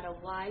a lot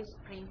of wives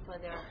praying for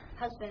their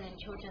husband and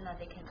children that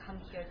they can come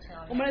here to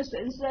our 我们的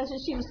神实在是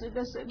信实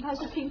的神，他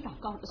是听祷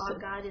告的 Our 神。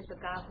 God is a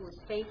God who is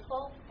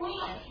faithful,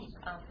 and He's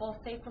full of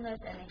faithfulness,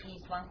 and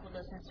He's one who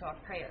listens to our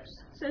prayers.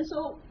 神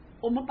说，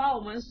我们把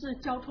我们事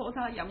交托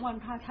他，仰望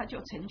他，他就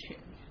成全。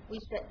God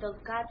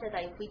said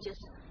that if we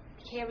just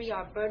carry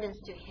our burdens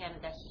to Him,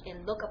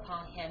 and look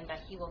upon Him,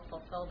 that He will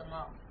fulfill them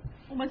all.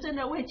 我们真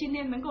的为今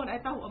天能够来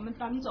到我们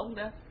当中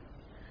的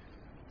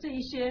这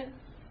一些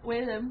为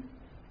人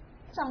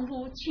丈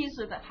夫、妻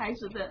子的、孩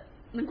子的，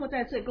能够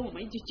在这跟我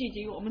们一起聚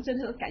集，我们真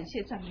的是感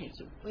谢赞美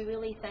主。We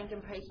really thank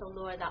and praise the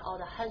Lord that all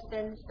the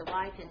husbands, the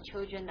wives, and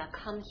children that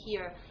come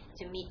here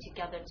to meet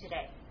together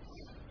today.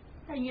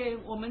 但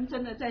愿我们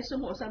真的在生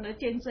活上的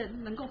见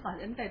证，能够把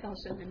人带到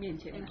神的面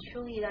前来。 And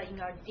truly that in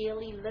our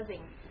daily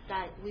living,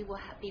 that we will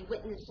be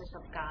witnesses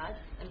of God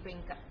and bring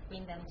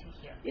them to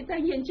here. 也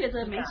但愿借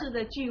着每次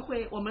的聚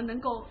会，我们能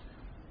够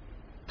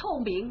透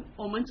明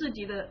我们自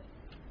己的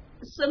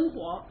生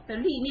活的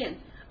历练，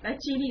来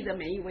激励的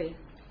每一位。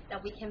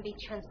that we can be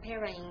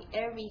transparent in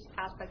every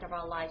aspect of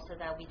our lives so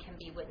that we can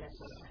be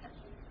witnesses to Him.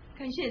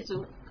 感谢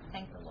主。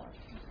 Thank the Lord.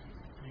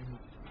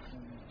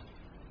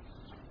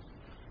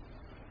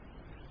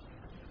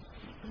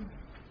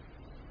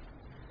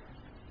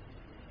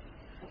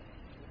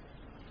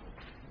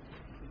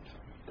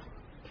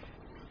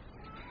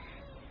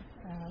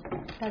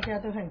 大家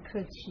都很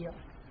客气哦，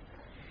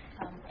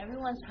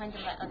 Everyone's trying to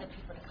let other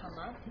people to come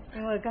up.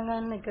 因为刚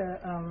刚那个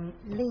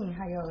令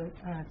还有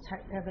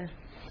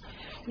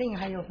令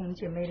还有红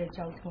姐妹的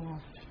交通哦，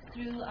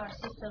 Through our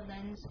sister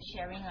Lynn's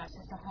sharing, our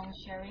sister Hong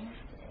sharing,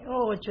 因为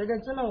我觉得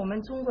真的我们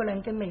中国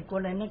人跟美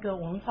国人那个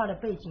文化的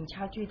背景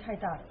差距太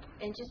大了。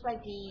 and just like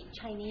the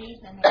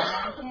Chinese and the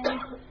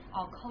Americans,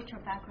 our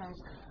cultural backgrounds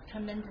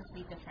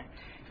tremendously different.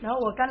 然后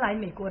我刚来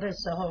美国的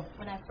时候，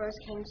 When I first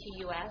came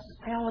to U.S.,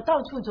 哎呀，我到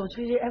处走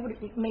出去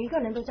每一个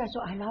人都在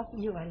说 I love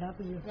you, I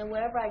love you。 then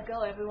wherever I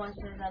go, everyone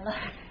says I love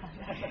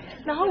you.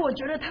 然后我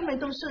觉得他们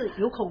都是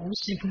有口无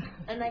心，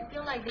 And I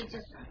feel like they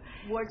just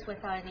words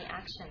without any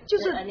action.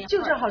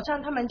 就是好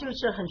像他们就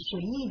是很随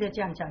意的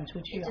这样讲出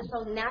去 It's 啊。 just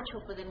so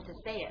natural for them to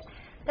say it.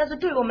 但是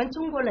对我们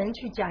中国人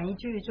去讲一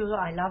句就说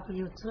I love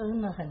you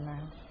真的很难。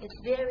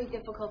 It's very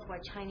difficult for a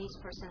Chinese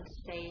person to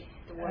say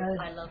the word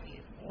I love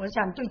you. 我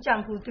想对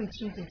丈夫对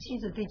妻子，妻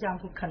子对丈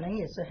夫可能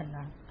也是很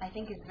难， I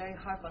think it's very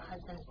hard for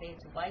husband to say it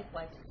to wife,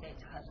 wife to say it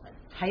to husband,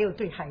 还有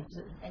对孩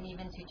子。 and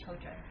even to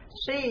children.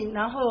 所以，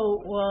然后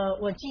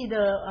我记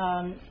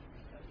得，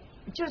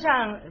就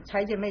像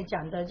彩姐妹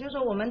讲的，就是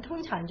说我们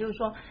通常就是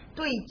说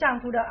对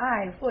丈夫的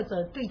爱，或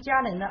者对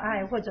家人的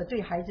爱，或者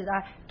对孩子的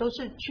爱，都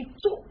是去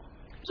做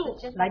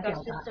Just 来 like 表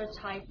our 达。 sister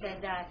Chai said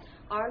that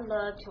our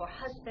love to our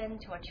husband,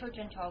 to our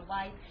children, to our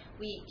wife,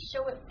 we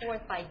show it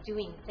forth by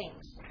doing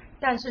things.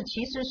 但是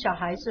其实小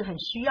孩是很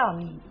需要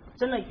你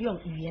真的用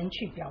语言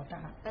去表达。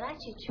 But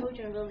actually,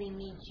 children really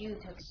need you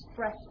to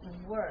express in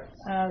words.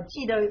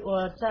 记得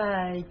我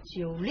在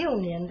96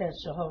年的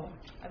时候，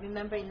 I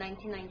remember in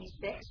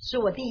 1996, 是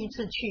我第一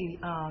次去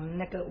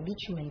那个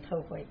Richmond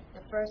特会。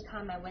 the first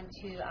time I went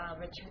to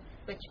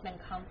Richmond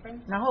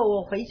conference. 然后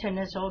我回程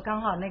的时候，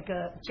刚好那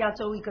个加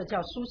州一个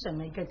叫苏婶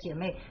的一个姐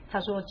妹，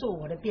她说坐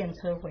我的便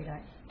车回来。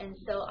 And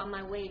so on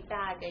my way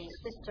back, a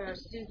sister,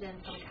 Susan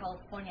from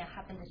California,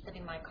 happened to sit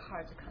in my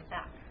car to come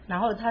back 然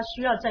后她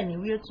需要在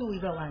纽约住一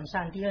个晚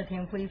上，第二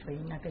天飞回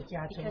那个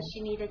加州。 because she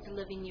needed to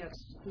live in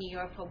New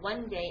York for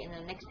one day and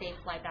the next day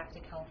fly back to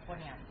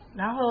California.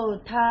 然后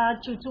她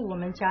就住我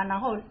们家，然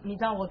后你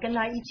知道我跟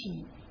她一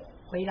起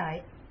回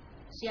来，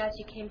 She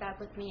actually came back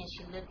with me and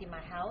she lived in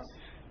my house.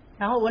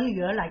 然后我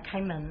女儿来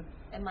开门，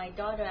 And my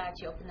daughter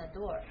actually opened the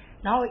door.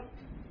 然后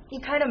一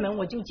开了门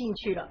我就进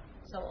去了，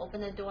 So opened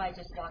the door, I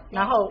just walked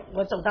然 in. 后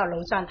我走到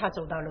楼上，她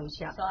走到楼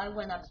下， So I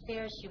went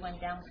upstairs, she went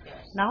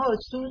downstairs. 然后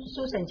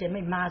苏婶姐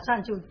妹马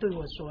上就对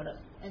我说了，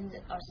 And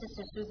our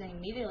sister Susan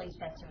immediately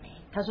said to me,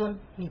 她说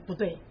你不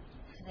对，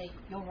 she said,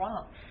 you're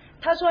wrong.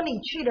 她说你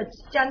去了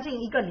将近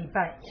1个礼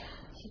拜，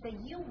 She said,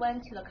 you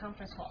went to the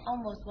conference for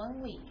almost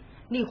 1 week.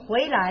 你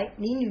回来，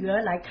你女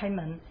儿来开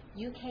门，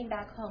 You came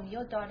back home,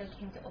 your daughter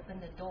came to open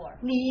the door.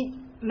 你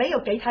没有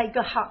给她一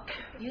个 hug，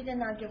 You did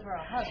not give her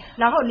a hug.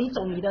 然后你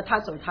走你的，她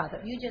走她的。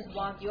 You just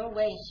walked your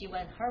way, she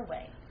went her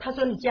way. 她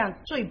说你这样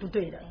最不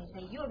对的， And he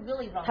said, you're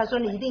really wrong. 她说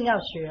你一定要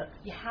学。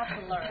 You have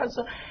to 她 learn.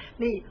 说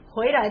你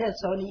回来的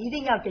时候，你一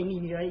定要给你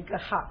女儿一个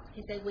hug，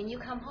 He said, when you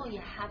come home,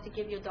 you have to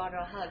give your daughter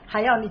a hug.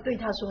 还要你对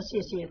她说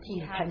谢谢替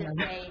You 你开 have 门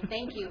to。say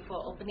thank you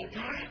for opening the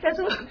door. 但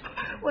是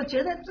我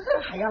觉得这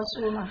个还要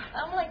说吗？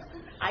 I'm like,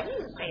 I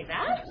didn't say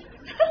that.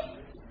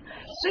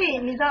 所以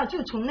你知道，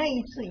就从那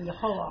一次以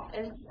后啊，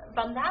 And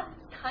from that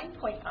time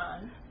point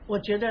on, 我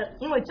觉得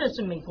因为这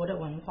是美国的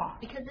文化，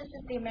 because this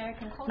is the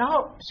American 然 culture,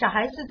 后小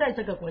孩是在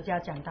这个国家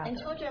长大 and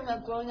的， children are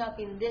growing up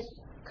in this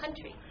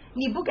country,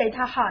 你不给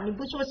他哈，你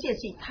不说谢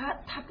谢，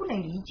他不能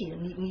理解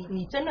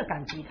你真的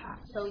感激他。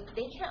 so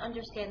they can't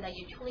understand that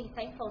you're truly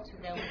thankful to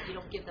them. You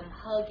don't give them a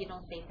hug, you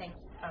don't say thank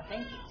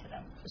you to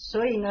them.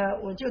 所以呢，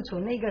我就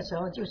从那个时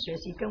候就学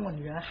习跟我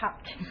女儿哈。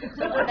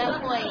 So at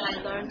that point,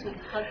 I learned to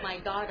hug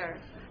my daughter.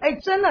 哎，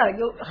真的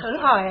很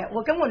好哎，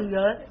我跟我女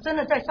儿真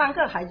的在3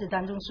个孩子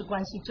当中是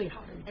关系最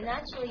好的。 And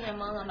actually,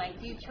 among my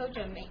few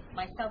children,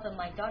 myself and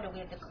my daughter, we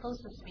have the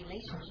closest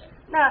relationship.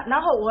 然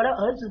后我的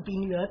儿子比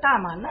女儿大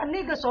嘛，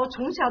那个时候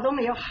从小都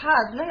没有哈，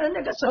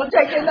那个时候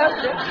再跟他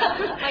学，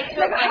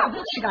那个哈不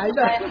起来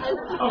的。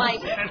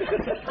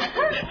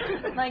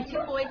 My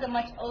 2 boys are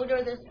much older.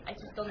 I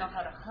just don't know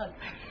how to hug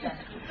them.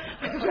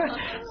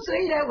 所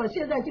以呢，我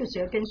现在就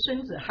学跟孙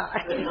子哈。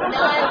 Now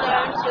I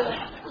learned to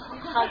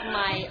hug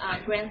my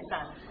grandson.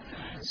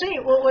 所以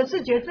我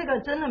是觉得这个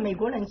真的美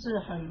国人是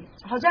很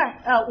好像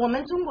我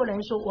们中国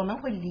人说我们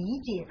会理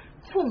解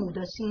父母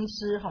的心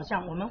思，好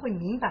像我们会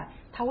明白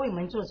他为我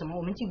们做什么，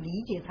我们就理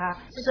解他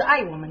是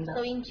爱我们的。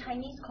 So in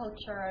Chinese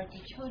culture, the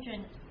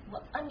children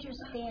will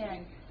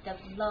understand the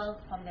love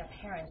from their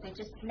parents. They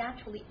just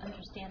naturally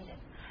understand it.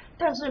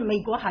 但是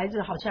美国孩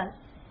子好像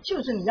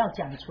就是你要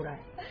讲出来。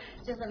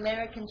Just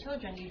American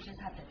children, you just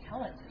have to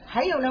tell it.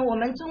 还有呢，我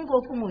们中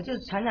国父母就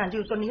常常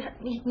就说你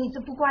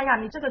这不乖呀，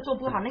你这个做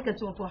不好，那个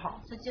做不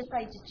好。 So just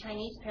like the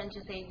Chinese parents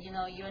just say, you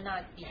know, you're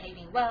not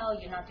behaving well,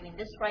 you're not doing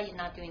this right, you're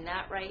not doing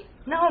that right.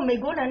 然后美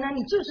国人呢，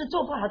你就是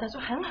做不好，他说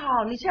很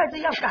好，你下次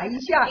要改一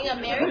下。 In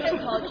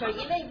American culture,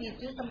 even if you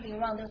do something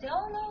wrong, they'll say,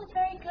 oh no, it's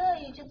very good,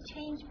 you just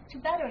change to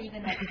better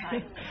even next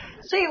time.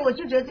 所以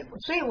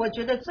我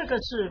觉得这个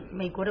是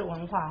美国的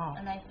文化哈。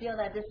 And I feel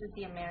that this is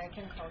the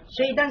American culture.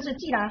 所以，但是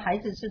既然孩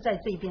子是在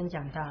这边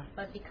长大，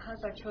 But because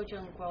our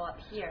children grow up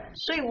here,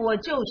 所以我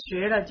就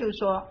学了，就是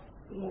说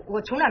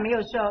我从来没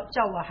有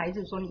叫我孩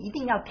子说你一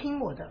定要听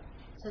我的，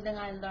 so then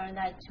I learned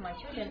that to my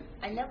children.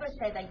 I never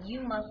said that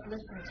you must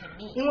listen to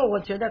me. 因为我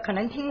觉得可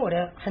能听我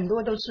的很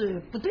多都是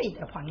不对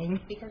的反应，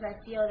 Because I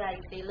feel that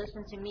if they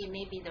listen to me,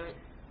 maybe there are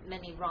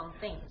many wrong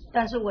things.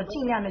 但是我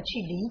尽量的去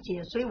理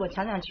解，所以我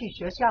常常去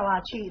学校啊，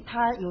去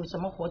他有什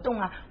么活动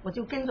啊，我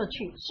就跟着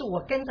去，是我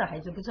跟着孩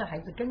子，不是孩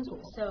子跟着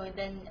我。 So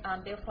then,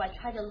 therefore, I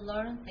try to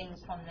learn things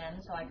from them.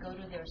 So I go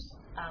to their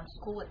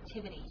school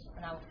activities,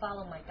 and I will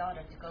follow my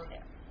daughter to go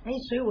there.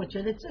 所以我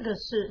觉得这个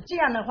是这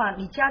样的话，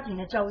你家庭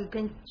的教育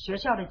跟学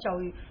校的教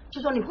育，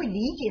就说你会理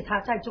解他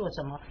在做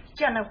什么，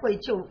这样的会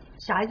就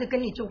小孩子跟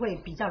你就会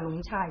比较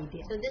融洽一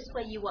点。 So this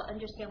way, you will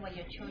understand what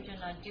your children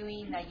are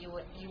doing. That you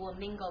will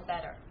mingle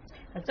better.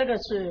 这个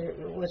是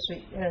我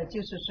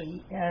就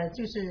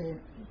是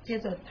接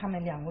着他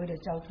们两位的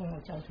交通，我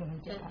交通一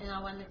So, 下。 and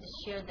I wanted to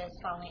share this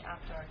following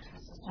after our two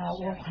sisters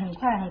我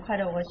sharing. 很快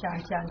的，我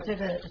想讲这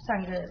个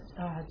上个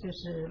就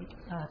是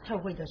特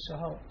会的时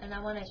候， And I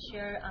want to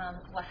share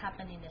what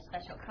happened in the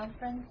special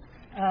conference.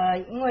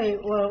 因为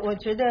我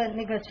觉得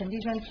那个陈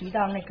弟兄提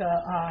到那个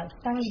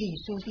但以理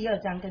书第2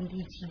章跟第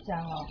7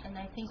章哦， And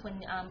I think when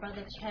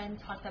Brother Chen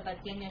talked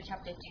about Daniel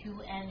chapter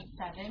 2 and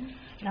 7,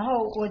 然后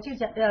我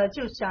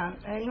就想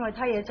因为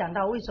他也讲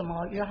到为什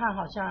么约翰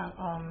好像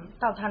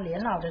到他年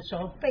老的时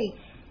候被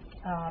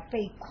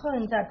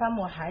困在巴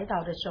摩海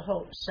岛的时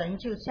候，神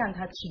就向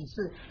他启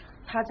示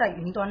他在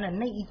云端的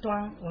那一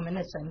端，我们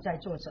的神在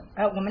做什么，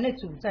我们的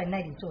主在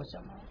那里做什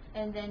么。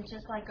 and then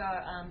just like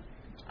our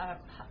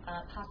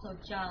Apostle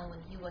John, when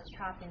he was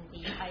trapped in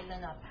the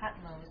island of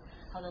Patmos,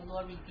 how the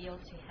Lord revealed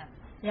to him.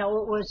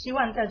 我希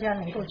望大家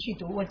能够去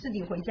读，我自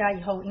己回家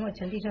以后，因为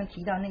陈弟兄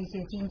提到那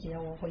些经节，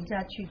我回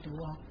家去读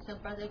哦。 So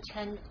Brother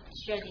Chen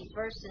shared these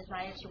verses, and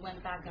I actually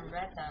went back and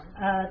read them.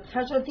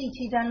 他说第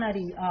7章那里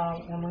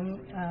我们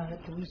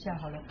读一下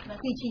好了，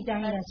第7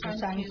章的 Let's turn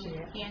 13 to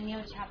节，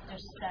 Daniel chapter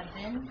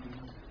 7,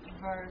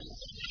 verse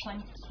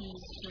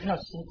 20 no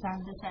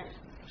 13。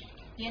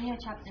 Daniel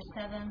chapter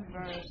 7,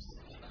 verse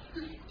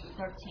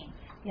 13.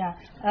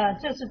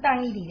 这是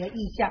但以理的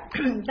意象。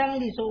但以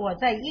理说，我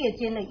在夜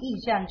间的意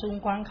象中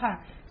观看，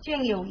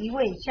见有一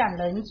位像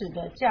人子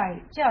的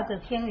驾着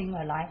天云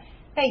而来，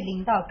被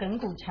领到亘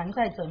古常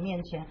在者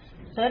面前，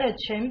得了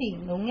权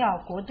柄、荣耀、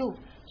国度，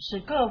使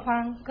各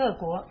方、各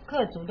国、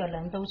各族的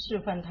人都侍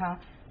奉他。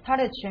他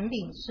的权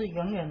柄是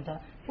永远的，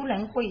不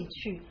能废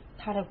去，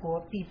他的国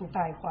必不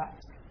败坏。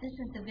 This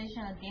is the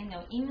vision of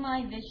Daniel. In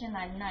my vision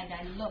at night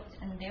I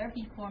looked, and there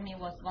before me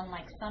was one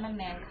like Son of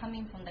Man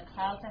coming from the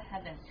clouds of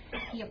heaven.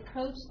 He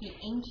approached the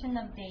Ancient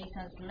of Days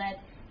and was led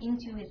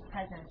into his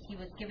presence. He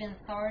was given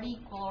authority,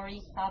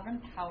 glory,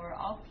 sovereign power.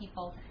 All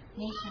people,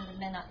 nations,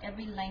 men of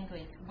every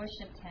language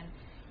worshipped him.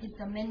 His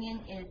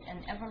dominion is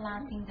an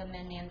everlasting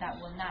dominion that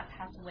will not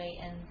pass away,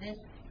 and this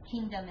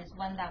kingdom is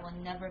one that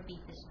will never be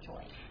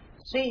destroyed.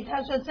 所以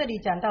他说这里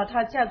讲到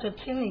他驾着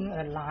天云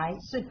而来，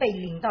是被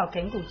领到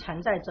亘古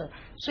常在者，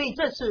所以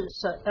这是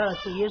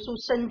主耶稣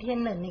升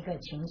天的那个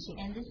情形。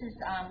 And this is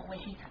when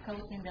he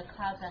goes in the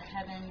clouds of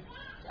heaven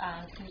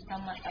to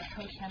someone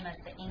approach him as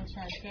the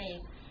Ancient of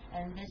Days,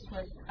 and this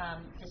was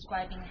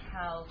describing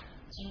how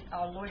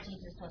our Lord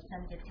Jesus was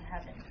ascended to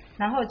heaven.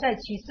 然后在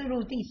启示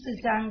录第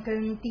4章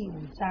跟第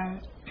5章，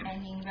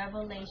 And in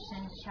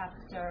Revelation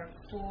chapter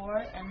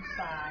 4 and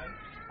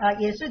 5,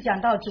 也是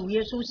讲到主耶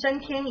稣升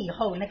天以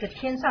后，那个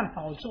天上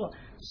宝座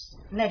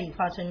那里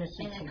发生的事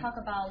and they 情。 talk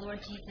about Lord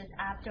Jesus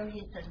after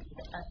his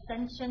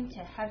ascension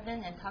to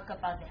heaven, and talk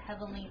about the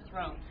heavenly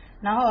throne.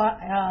 然后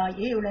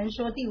也有人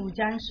说第5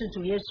章是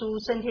主耶稣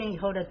升天以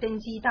后的登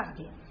基大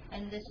典。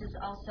 And this is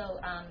also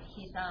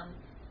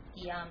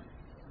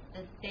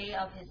the day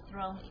of his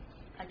throne,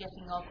 I guess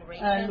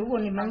inauguration. 如果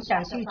你们 from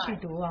详细 chapter 去 5.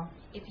 读哦。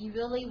 If you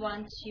really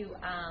want to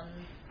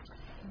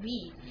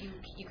read,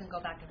 you can go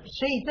back and read.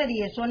 所以这里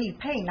也说你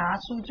配拿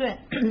书卷，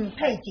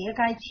配揭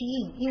开七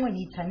印，因为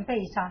你曾被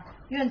杀。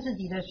愿自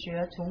己的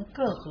血从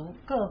各族、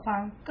各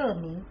方、各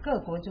民、各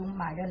国中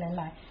买了人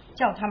来，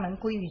叫他们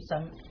归于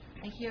神。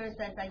 And here it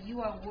says that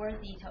you are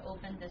worthy to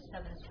open the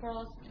 7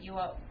 scrolls, you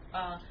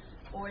are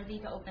worthy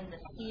to open the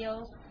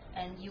seals,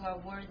 and you are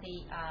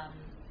worthy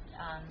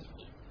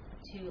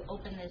to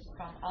open this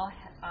from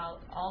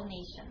all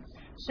nations.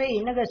 所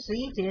以那个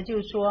11节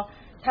就是说，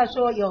他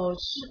说有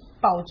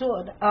宝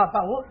座的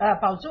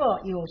宝座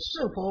有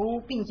4活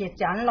屋，并且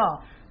长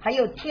老，还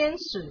有天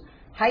使，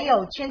还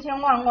有千千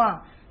万万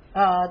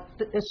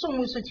数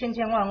目是千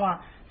千万万，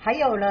还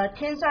有呢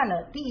天上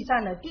的、地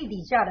上的、地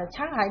底下的、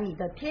沧海里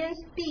的、天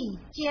地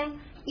间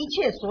一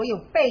切所有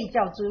被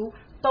造之物，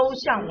都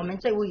向我们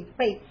这位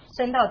被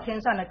升到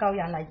天上的羔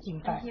羊来敬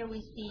And 拜。 here we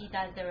see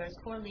that there is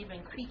 4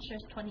 living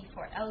creatures,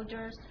 24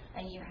 elders,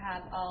 and you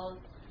have all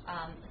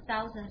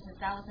thousands and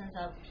thousands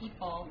of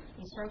people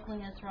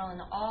encircling the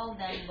throne. All of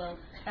them will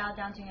bow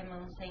down to him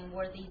and saying,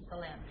 "Worthy is the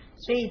Lamb."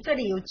 所以这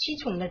里有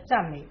7重的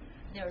赞美。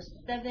 There are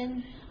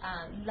 7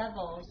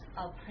 levels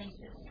of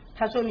praises.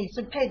 他说你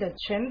是配的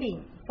权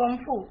柄、丰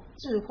富、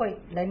智慧、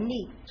能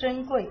力、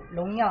尊贵、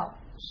荣耀、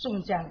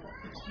颂赞的。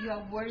 You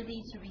are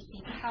worthy to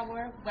receive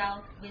power,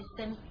 wealth,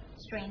 wisdom,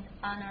 strength,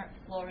 honor,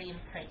 glory, and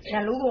praise.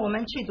 那如果我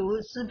们去读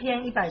诗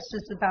篇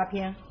148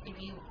篇 If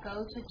you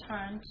go to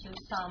turn to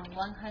Psalm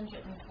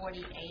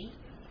 148,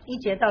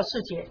 1节到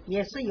4节，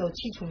也是有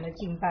7重的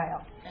敬拜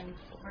哦。 and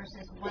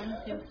verses 1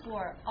 through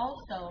 4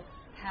 also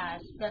has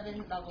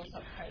 7 levels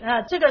of praise.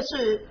 那这个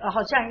是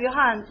好像约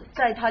翰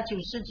在他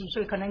90几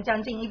岁，可能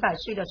将近100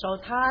岁的时候，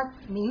他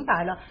明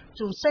白了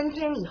主升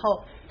天以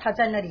后，他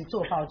在那里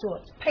做宝座，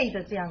配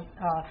着这样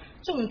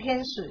众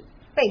天使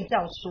被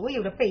造所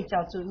有的被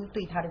造之物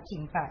对他的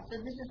敬拜。 So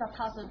this is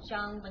Apostle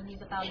John when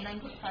he's about 90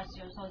 plus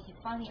years old. He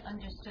finally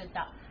understood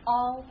that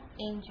all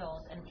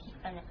angels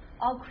and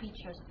all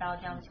creatures bow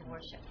down to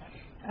worship him.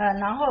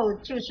 然后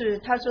就是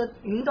他说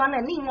云端的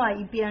另外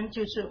一边，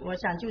就是我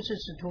想就是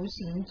使徒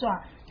行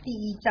传第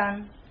1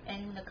章。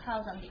 And the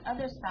clouds on the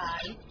other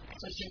side,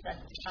 which is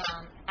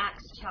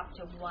Acts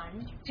chapter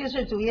 1. 就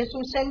是主耶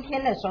稣升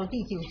天的时候第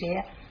9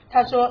节，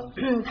他说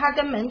他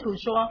跟门徒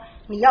说，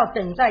你要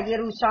等在耶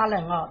路撒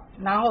冷哦，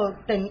然后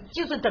等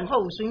候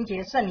50旬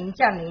节圣灵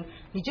降临，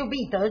你就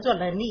必得着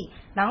能力，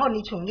然后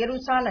你从耶路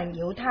撒冷、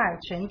犹太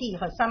全地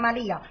和撒玛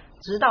利亚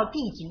直到地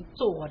极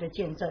做我的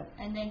见证。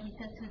 And then he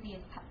says to the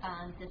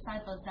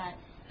disciples that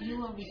you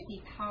will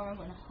receive power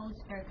when the Holy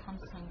Spirit comes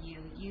on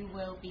you. You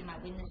will be my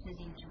witnesses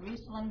in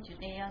Jerusalem,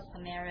 Judea,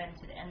 Samaria, and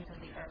to the ends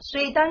of the earth.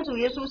 所以当主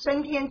耶稣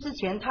升天之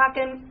前，他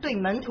跟对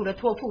门徒的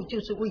托付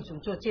就是为主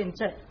做见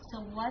证。 So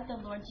what the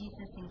Lord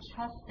Jesus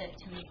entrusted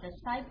to his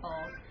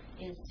disciples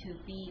is to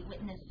be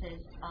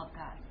witnesses of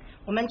God.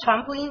 我们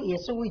传福音也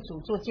是为主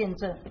做见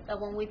证， But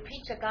when we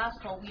preach the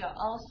gospel, we are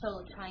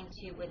also trying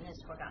to witness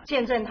for God.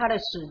 见证他的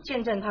死，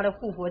见证他的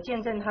复活，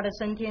见证他的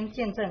升天，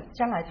见证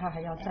将来他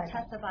还要再 And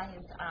来。 testify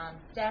his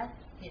death,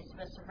 his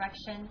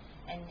resurrection,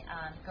 and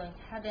going to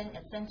heaven,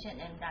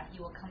 ascension, and that he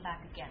will come back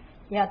again.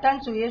 呀，当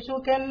主耶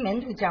稣跟门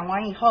徒讲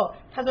完以后，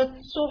他说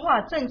说话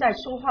正在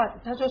说话，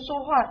他说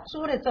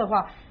说了这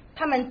话，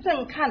他们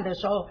正看的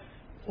时候，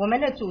我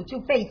们的主就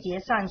被劫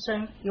上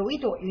升，有一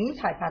朵云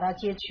彩把他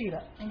接去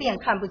了，便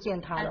看不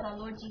见他 As 了。 our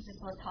Lord Jesus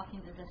was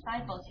talking to the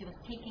disciples, he was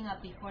taken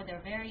up before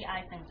their very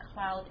eyes, and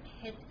cloud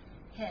hid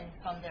him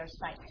from their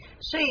sight.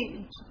 所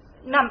以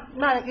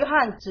那约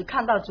翰只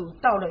看到主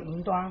到了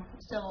云端，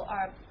 So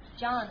our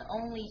John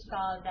only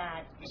saw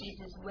that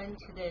Jesus went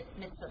to the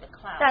midst of the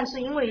cloud 但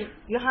是因为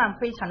约翰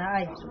非常的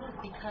爱主，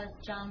 because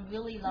John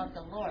really loved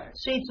the Lord.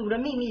 所以主的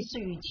命令是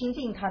与亲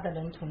近他的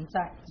人同在。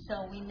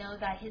 So we know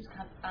that his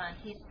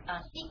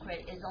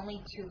secret is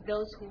only to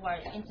those who are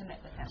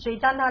intimate with him. 所以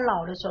当他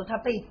老的时候，他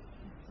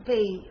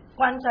被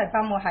关在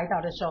巴摩海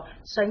岛的时候，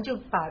神就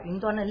把云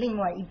端的另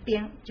外一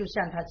边就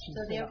向他启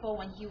So 示了。 therefore,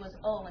 when he was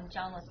old, when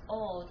John was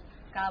old,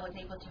 God was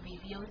able to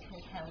reveal to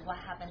him what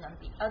happened on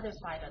the other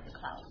side of the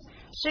clouds.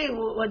 所以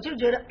我就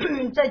觉得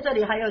在这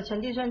里还有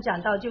陈弟兄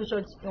讲到，就是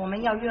说我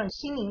们要用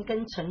心灵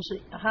跟诚实，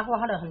他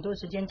花了很多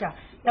时间讲，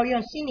要用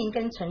心灵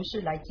跟诚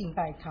实来敬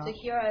拜他。 So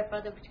here our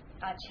brother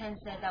Chen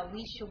said that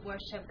we should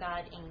worship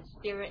God in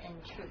spirit and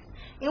truth.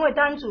 因为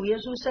当主耶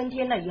稣升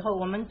天了以后，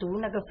我们读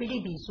那个腓立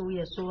比书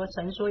也说，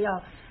神说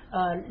要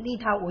立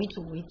他为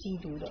主为基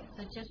督的。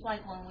 So just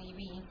like when we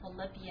read in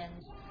Philippians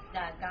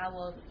that God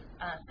will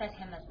set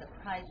him as the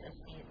prize as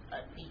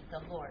the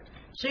Lord.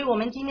 所以我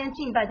们今天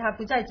敬拜他，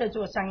不在这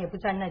座山，也不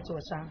在那座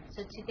山。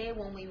 So today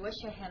when we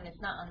worship him,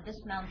 it's not on this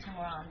mountain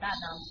or on that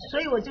mountain.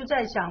 所以我就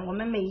在想，我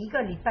们每一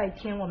个礼拜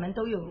天，我们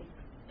都有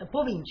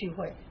波饼聚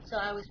会， So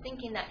I was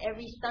thinking that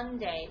every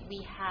Sunday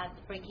we have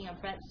breaking of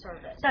bread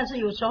service. 但是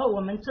有时候我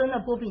们蒸了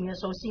波饼的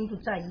时候，心不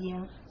在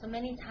焉。 So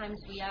many times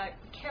we are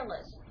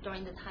careless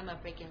during the time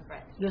of breaking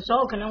bread. 有时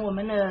候可能我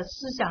们的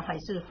思想还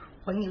是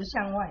魂游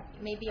向外，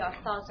 Maybe our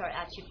thoughts are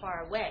actually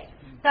far away.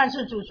 但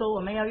是主说我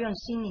们要用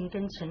心灵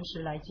跟诚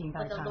实来敬拜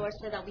But the 他， Lord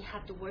said that we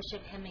have to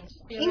worship him in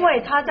spirit. 因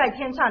为他在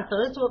天上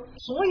得着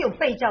所有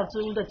被造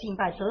之物的敬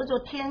拜，得着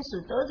天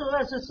使，得着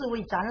24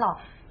位长老，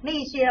那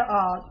些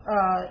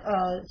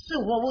四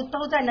活物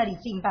都在那里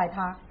敬拜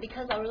他。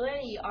 Because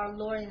already our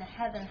Lord in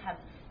heaven have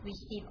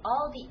received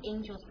all the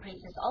angels'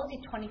 praises, all the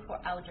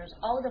 24 elders,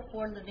 all the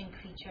 4 living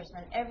creatures,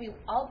 and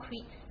all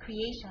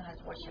creation has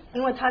worshipped him.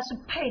 因为他是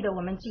配的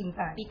我们敬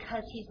拜，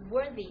 Because he's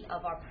worthy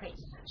of our praise.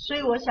 所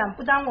以我想，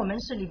不当我们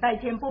是礼拜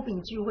天波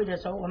饼聚会的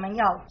时候，我们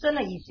要真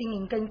的以心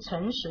灵跟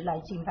诚实来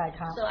敬拜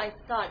他。 So I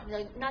thought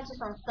that not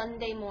just on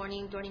Sunday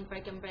morning during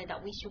breaking bread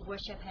that we should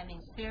worship him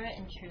in spirit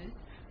and truth.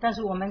 但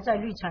是我们在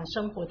日常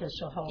生活的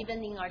时候， even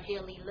in our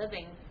daily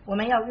living, 我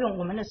们要用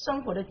我们的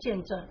生活的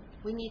见证。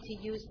 we need to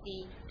use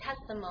the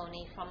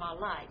testimony from our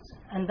lives.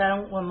 And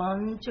then 我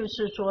们就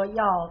是说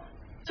要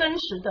真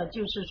实的，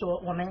就是说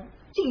我们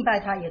敬拜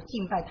他，也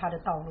敬拜他的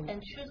道路。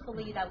 And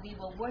truthfully, that we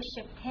will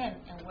worship Him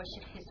and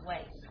worship His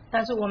ways.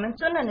 但是我们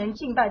真的能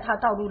敬拜他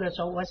道路的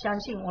时候，我相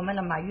信我们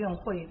的埋怨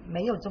会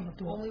没有这么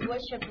多 When，we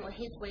worship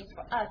His ways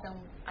for us, and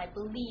I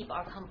believe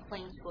our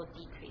complaints will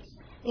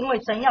decrease. 因为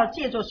神要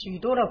借着许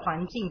多的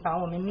环境把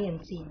我们炼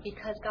净。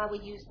 Because God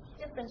will use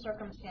different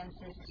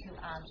circumstances to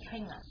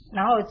train us.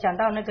 然后讲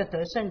到那个得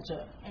胜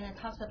者， And it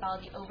talks about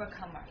the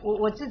overcomer.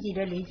 我自己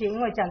的理解，因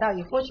为讲到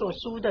以弗所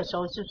书的时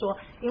候是说，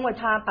因为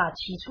他把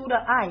起初的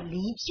爱离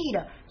弃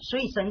了，所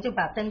以神就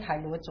把灯台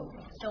挪走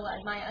了。 So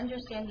my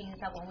understanding is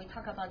that when we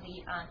talk about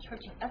the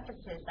church of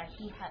Ephesus,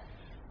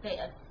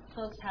 that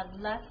folks have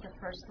left the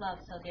first love,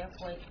 so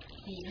therefore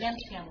the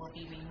lampstand will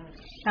be removed.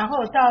 然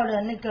后到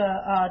了那个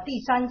第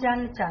3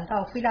章讲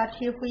到菲拉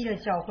帖菲的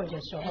教会的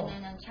时 And 候，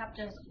 then in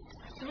chapter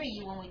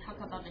 3, when we talk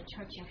about the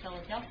church in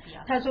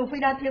Philadelphia, 他说菲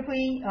拉帖菲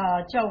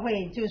教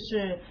会就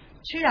是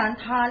虽然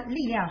它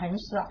力量很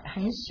小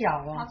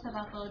啊， talks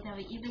about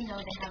Philadelphia, even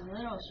though they have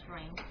little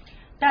strength,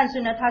 但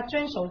是呢，他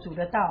遵守主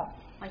的道，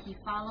 but he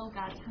followed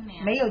God's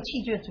command. 没有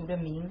弃绝主的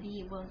名。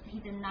 He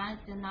did not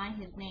deny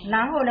His name.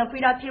 然后呢，菲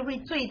拉帖菲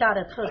最大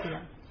的特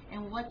点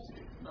And what's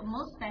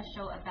most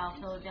special about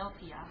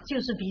Philadelphia 就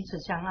是彼此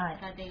相爱，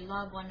 that they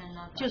love one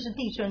another, 就是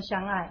弟兄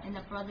相爱。 and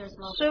the brothers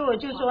love. 所以我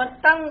就说，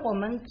当我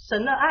们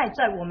神的爱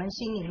在我们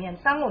心里面，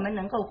当我们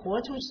能够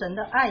活出神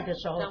的爱的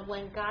时候， That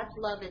when God's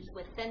love is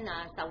within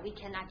us, that we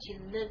can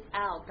actually live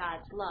out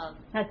God's love,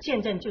 那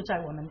见证就在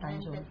我们当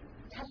and 中。 the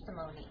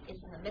testimony is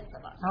in the midst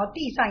of us. 然后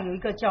地上有一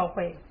个教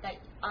会， That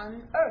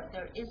on earth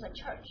there is a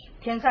church,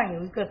 天上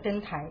有一个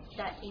灯台，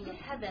 that in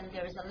heaven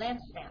there is a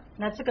lampstand,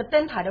 那这个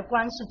灯台的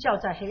光是照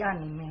在黑暗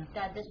里面。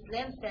 that this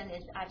lampstand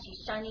is actually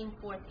shining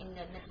forth in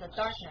the midst of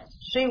darkness.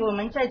 所以我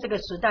们在这个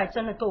时代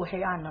真的够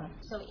黑暗了。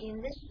 So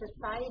in this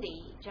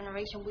society,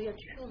 generation, we are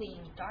truly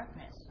in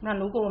darkness. 那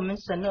如果我们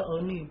神的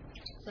儿女，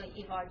 So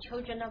if our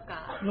children of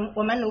God,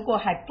 我们如果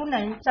还不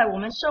能在我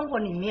们生活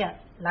里面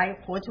来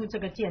活出这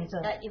个见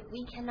证， that if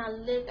we cannot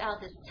live out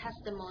this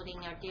testimony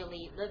in our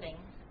daily living,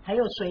 还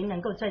有谁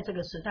能够在这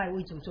个时代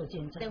为主做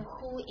见证 then？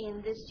 who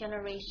in this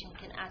generation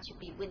can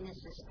actually be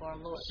witnesses for our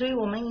Lord? 所以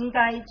我们应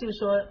该就是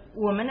说，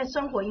我们的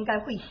生活应该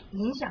会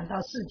影响到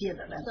世界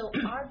的人， So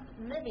our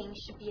living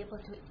should be able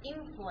to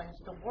influence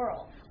the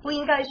world. 不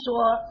应该说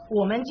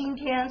我们今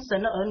天神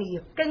的儿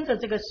女跟着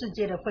这个世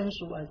界的风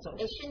俗而走。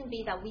 It shouldn't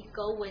be that we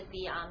go with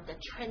the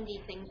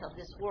trendy things of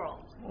this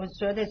world. 我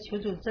觉得求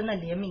主真的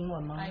怜悯我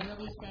们。 I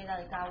really say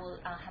that God will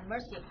have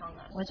mercy upon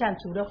us. 我想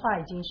主的话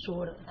已经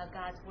说了， That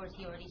God's words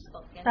He already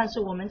spoken. 但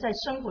是我们在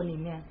生活里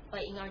面， But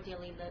in our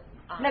daily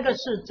life, 那个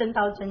是真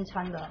刀真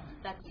枪的，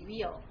 that's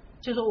real.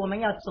 就是说我们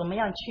要怎么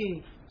样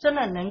去真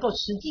的能够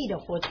实际的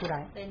活出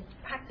来。 Then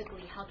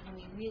practically, how can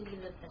we really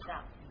live this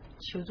out?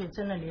 求主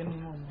真的怜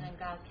悯我们。 And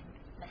God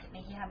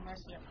may He have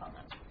mercy upon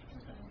us.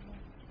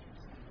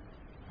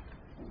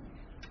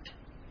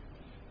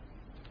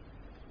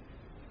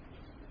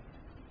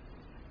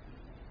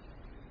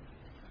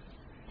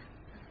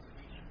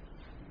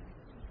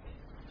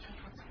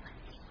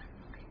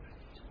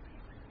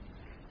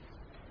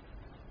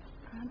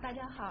 大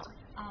家好，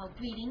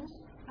 Greetings.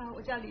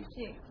 我叫李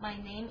静， My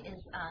name is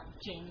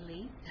Jane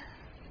Lee.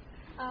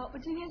 我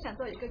今天想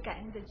做一个感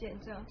恩的见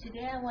证。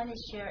 Today I want to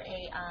share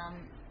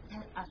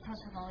a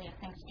testimony of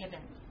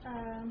Thanksgiving.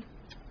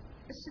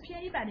 诗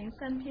篇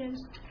103篇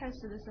开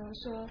始的时候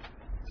说，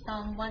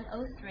 Psalm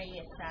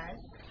 103 it says,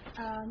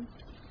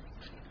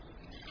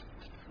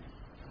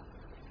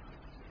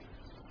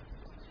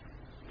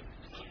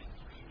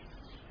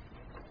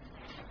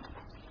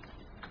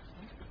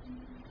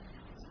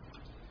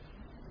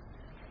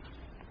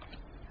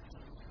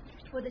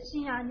 我的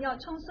心啊，你要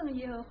称颂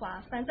耶和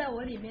华，凡在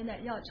我里面的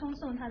要称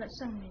颂他的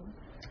圣名。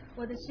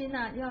我的心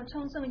啊，你要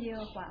称颂耶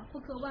和华，不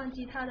可忘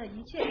记他的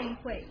一切恩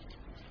惠。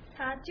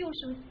他救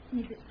赎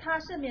你的，他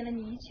赦免了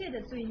你一切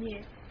的罪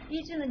孽，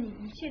医治了你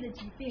一切的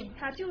疾病。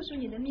他救赎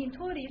你的命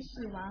脱离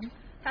死亡，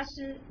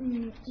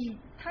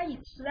他以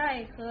慈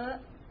爱和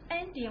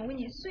恩典为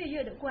你岁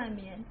月的冠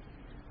冕。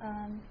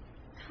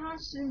他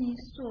使你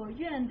所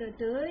愿的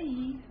得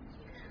以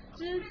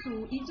知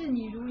足，以致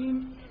你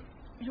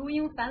如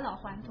因返老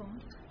还童。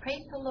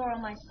 Praise the Lord, O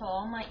my soul,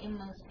 all my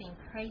inmost being.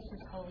 Praise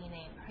His holy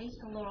name. Praise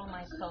the Lord, O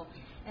my soul,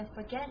 and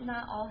forget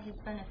not all His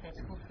benefits,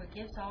 who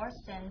forgives our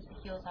sins,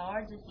 heals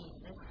our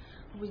diseases,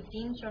 who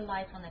redeems your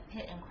life from the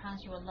pit and crowns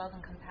you with love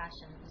and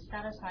compassion, who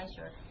satisfies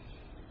your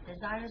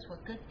desires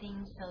with good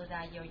things, so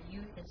that your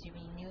youth is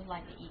renewed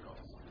like the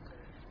eagles.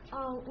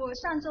 我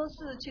上周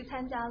四去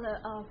参加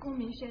了公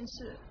民宣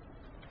誓。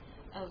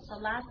So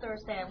last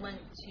Thursday I went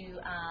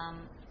to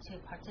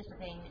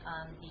participate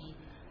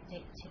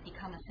to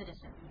become a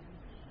citizen.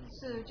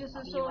 是，就是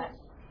说，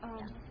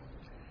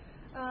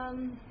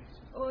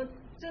我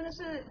真的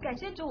是感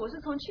谢主，我是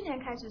从去年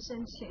开始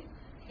申请，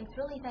 it's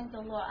really thank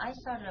the Lord. I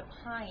started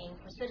applying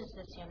for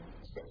citizenship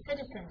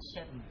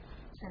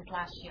since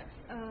last year.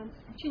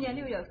 去年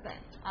6月份。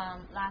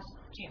Last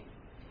June.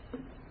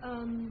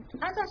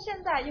 按照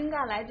现在应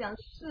该来讲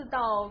，4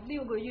到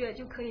6个月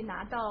就可以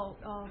拿到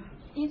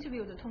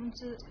interview 的通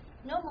知。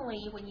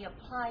Normally, when you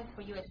apply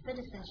for U.S.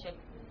 citizenship,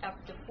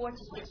 after 4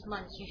 to 6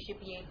 months, you should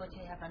be able to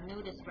have a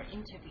notice for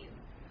interview.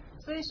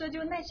 所以说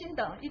就耐心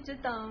等，一直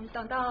等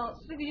到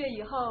4个月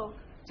以后，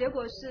结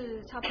果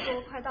是差不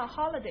多快到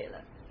holiday 了。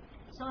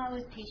So I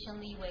was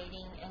patiently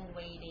waiting,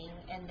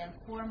 and then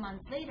 4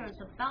 months later,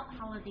 it's about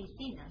holiday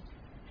season.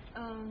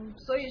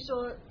 所以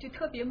说就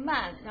特别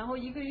慢，然后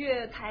1个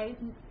月才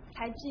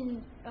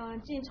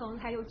进程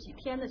还有几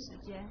天的时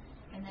间。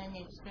And then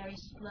it's very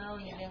slow,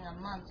 even a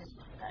month, just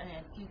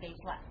a few days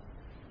left.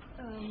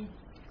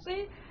 所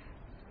以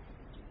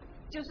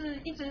就是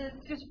一直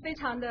就是非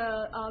常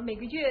的每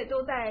个月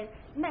都在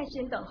耐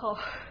心等候。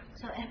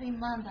So every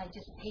month I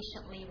just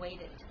patiently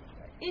waited.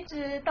 一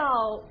直到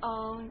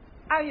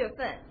2月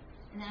份。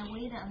And I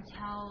waited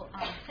until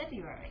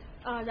February.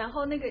 然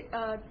后这个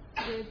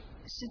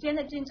时间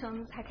的进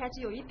程才开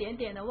始有一点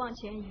点的往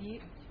前移。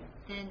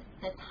Then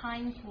the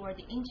time for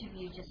the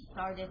interview just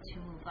started to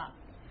move up.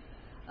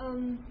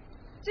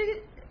 这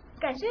个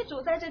感谢主，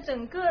在这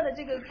整个的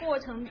这个过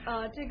程，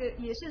这个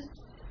也是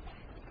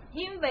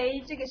因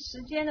为这个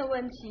时间的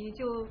问题，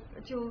就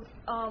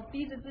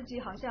逼着自己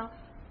好像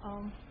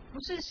不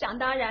是想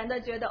当然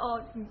的觉得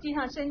你递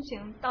上申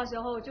请，到时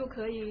候就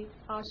可以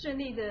顺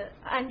利的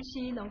按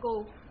期能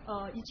够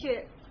一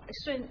切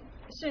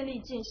顺利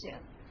进行。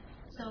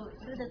So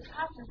through the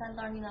process, I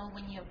learned,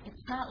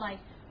 it's not like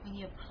when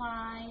you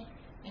apply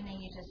and then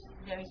you just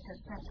very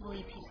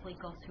successfully, peacefully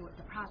go through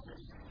the process.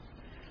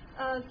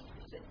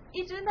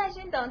 一直耐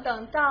心等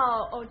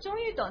到终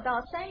于等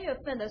到3月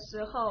份的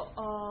时候，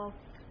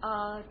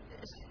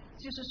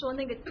就是说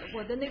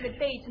我的那个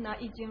date 呢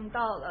已经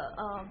到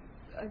了，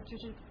就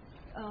是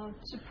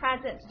是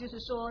present， 就是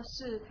说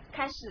是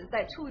开始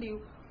在处理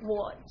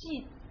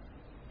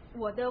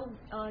我的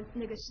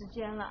那个时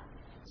间了。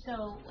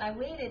So I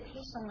waited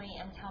patiently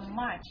until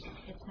March.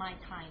 It's my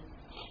time.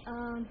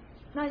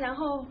 那然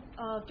后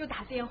就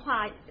打电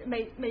话，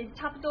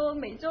差不多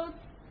每周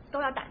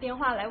都要打电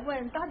话来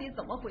问到底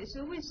怎么回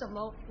事，为什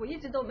么我一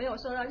直都没有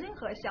收到任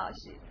何消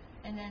息。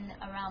And then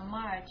around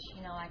March,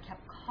 I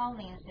kept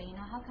calling and saying,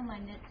 how come I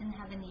didn't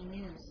have any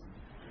news?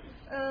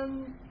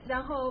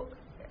 然后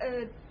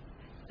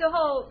最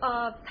后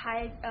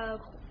才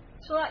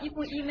收到一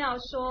封 email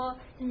说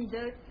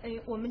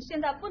我们现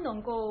在不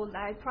能够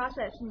来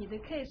process 你的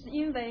case，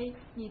 因为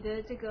你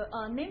的这个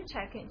name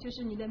checking 就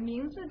是你的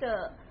名字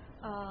的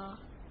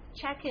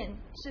check-in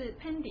是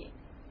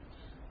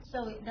pending。So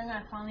then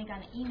I finally got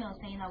an email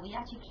saying that we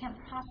actually can't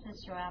process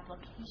your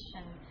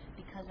application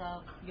because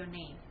of your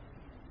name.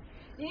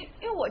 因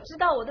为我知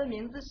道我的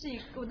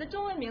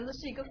中文名字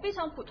是一个非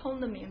常普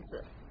通的名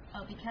字。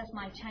Because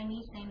my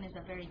Chinese name is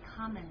a very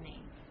common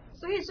name.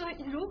 所以说，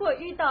如果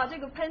遇到这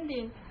个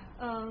pending，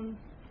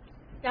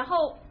然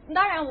后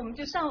当然我们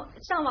就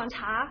上网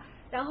查，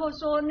然后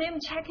说 name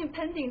checking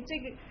pending 这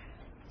个，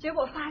结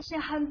果发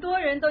现很多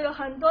人都有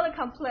很多的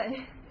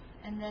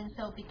complaint。And then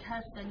so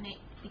because the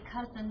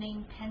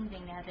name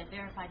pending, they had to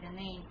verify the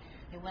name.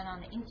 They went on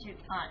the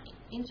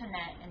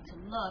internet and to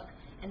look,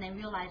 and then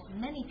realized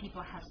many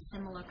people have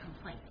similar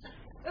complaints.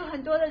 有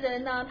很多的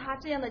人呢，他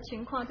这样的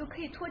情况都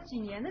可以拖几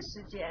年的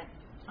时间。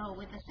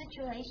With a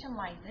situation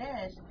like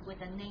this,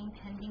 with a name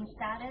pending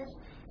status,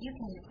 you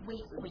can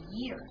wait for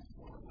years.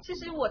 其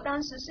实我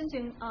当时申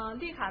请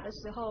绿卡的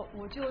时候，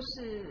我就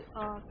是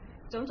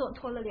整整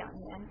拖了2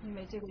年，因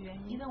为这个原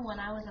因。Even when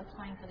I was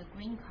applying for the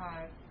green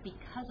card,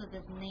 because of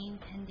this name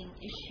pending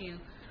issue,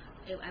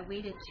 I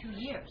waited 2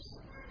 years.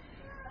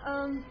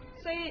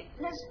 所以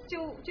那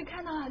就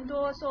看到很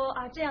多说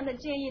这样的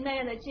建议那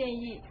样的建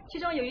议，其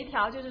中有一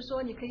条就是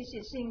说你可以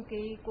写信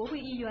给国会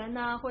议员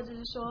呐，或者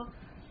是说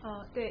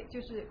对，就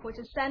是或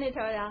者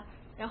senator 呀，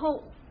然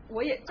后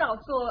我也照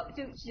做，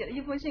就写了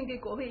一封信给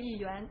国会议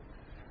员。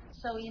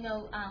So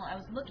I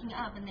was looking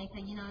up and they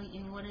said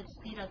in order to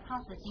speed up the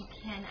process, you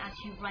can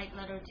actually write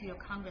letter to your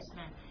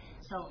congressman.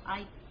 So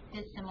I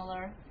did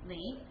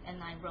similarly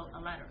and I wrote a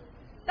letter.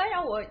 当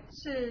然我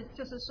是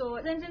就是说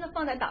认真的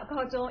放在祷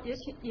告中，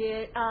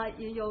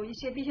也有一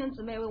些弟兄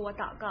姊妹为我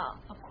祷告。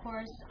Of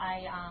course,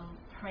 I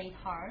prayed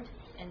hard,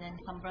 and then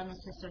some brothers and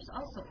sisters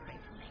also prayed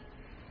for me.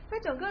 在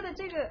整个的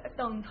这个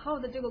等候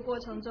的这个过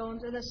程中，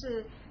真的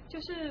是就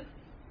是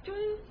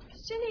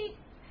心里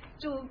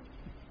就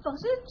总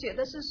是觉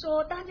得是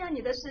说，当将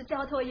你的事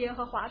交托耶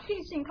和华，必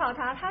信靠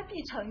他，他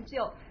必成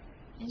就。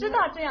知道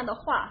这样的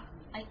话。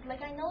I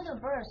know the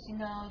verse,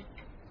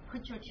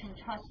 put your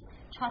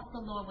trust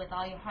the Lord with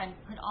all your heart and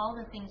put all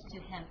the things to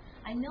Him.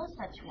 I know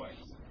such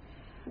words.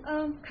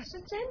 可是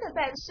真的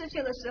在事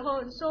情的时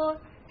候，说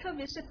特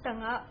别是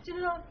等就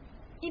是说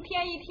一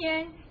天一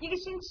天，一个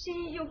星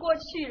期又过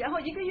去，然后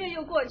1个月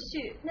又过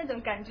去，那种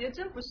感觉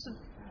真不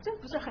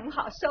是很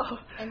好受。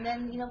And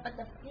then but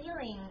the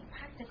feeling,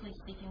 practically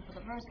speaking, for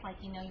the verse,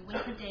 you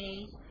wait for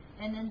days,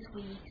 and then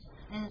weeks,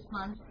 and then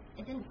months.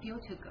 it didn't feel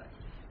too good.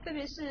 特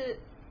别是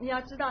你要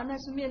知道，那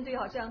是面对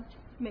好像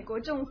美国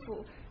政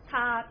府，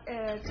它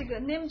这个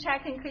name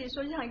checking 可以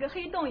说就像一个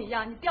黑洞一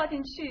样，你掉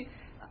进去，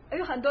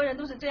有很多人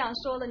都是这样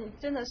说的，你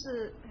真的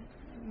是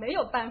没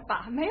有办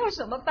法，没有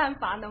什么办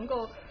法能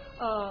够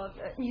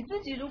你自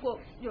己如果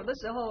有的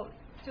时候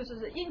就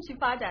是运气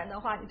发展的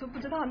话，你就不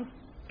知道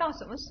到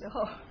什么时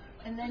候。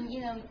And then,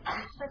 it's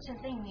such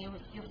a thing.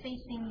 You're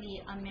facing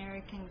the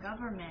American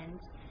government,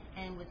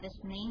 and with this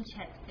name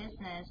check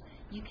business,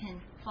 you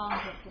can fall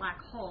into a black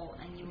hole,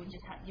 and you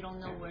don't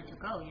know where to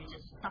go. You're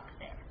just stuck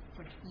there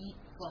for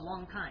a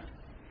long time.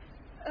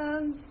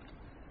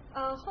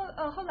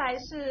 后来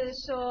是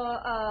说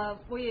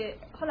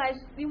后来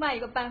另外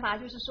一个办法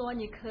就是说，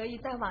你可以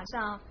在网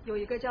上有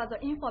一个叫做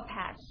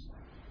InfoPass.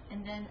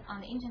 And then on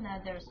the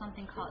internet, there's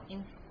something called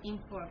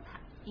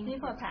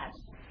InfoPass.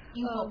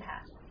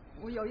 InfoPass.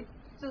 我就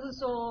是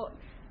说，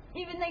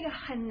因为那个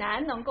很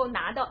难能够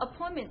拿到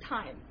appointment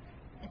time.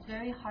 It's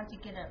very hard to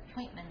get an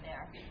appointment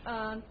there.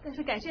 但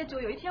是感谢主，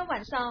有一天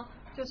晚上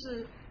就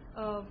是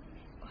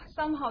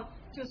somehow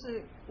就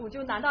是我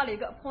就拿到了一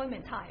个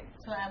appointment time.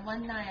 So at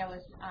one night, I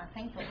was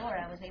thank the Lord,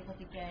 I was able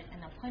to get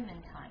an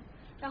appointment time.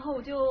 然后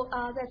我就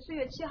在4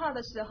月7号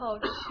的时候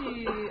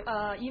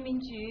去移民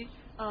局。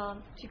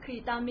去可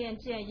以当面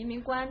见移民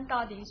官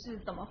到底是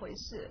怎么回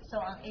事。So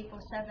on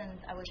April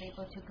 7th, I was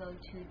able to go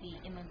to the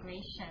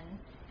immigration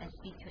and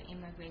speak to an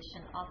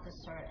immigration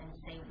officer and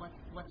say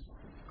what's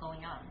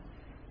going on.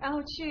 然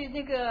后去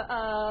那个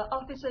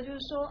officer 就是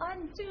说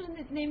你这个是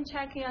name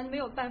checking 你没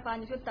有办法，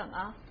你就等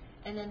啊。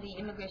And then the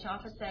immigration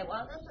officer said,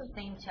 well, this is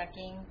name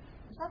checking.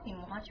 There's nothing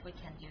much we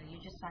can do. You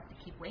just have to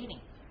keep waiting.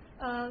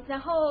 然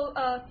后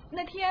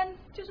那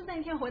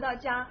天回到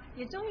家，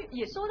也终于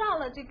也收到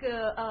了这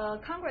个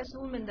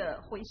Congresswoman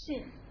的回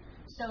信。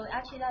So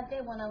actually that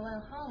day when I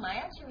went home,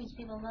 I actually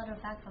received a letter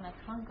back from a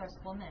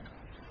Congresswoman.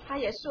 他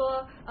也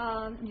说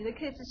你的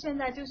case 现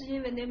在就是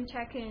因为 name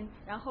checking，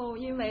 然后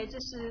因为这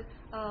是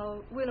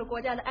为了国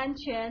家的安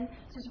全，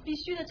这是必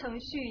须的程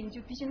序，你就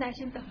必须耐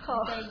心等候。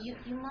So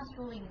you must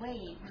really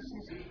wait. This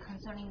is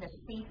concerning the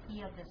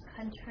safety of this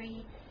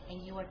country,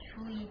 and you are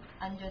truly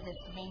under this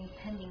main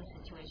pending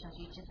situation.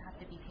 So you just have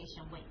to be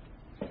patient, wait.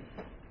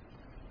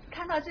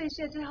 看到这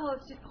些之后，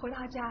回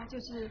到家就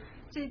是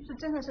这一次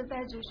真的是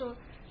在主说。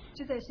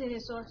就在心里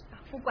说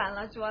不管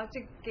了，主要这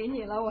给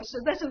你了，我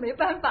实在是没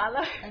办法了。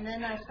And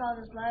then I saw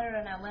this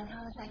letter and I went home.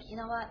 I was like, you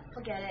know what?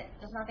 Forget it.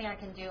 There's nothing I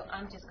can do.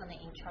 I'm just going to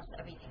entrust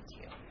everything to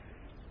you.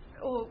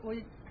 我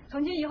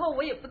从今以后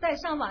我也不再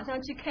上网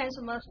上去看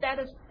什么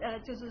status，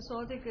 就是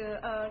说这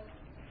个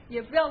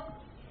也不要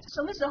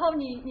什么时候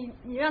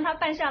你让他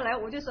办下来，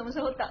我就什么时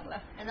候等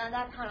了。And at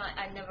that time,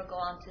 I never go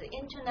onto the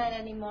internet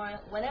anymore.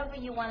 Whenever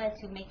you wanted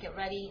to make it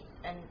ready,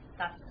 then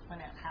that's when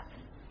it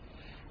happened.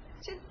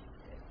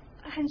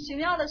 很奇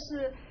妙的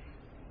是，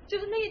就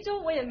是那一周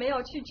我也没有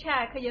去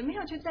check， 也没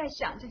有去再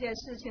想这件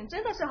事情，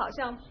真的是好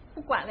像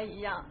不管了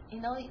一样。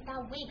You know,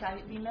 that week I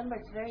remember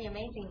it's very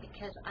amazing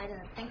because I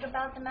didn't think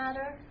about the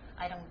matter.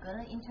 I don't go to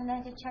the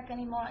internet to check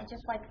anymore. It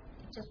just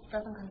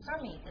doesn't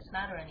concern me this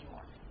matter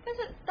anymore. 但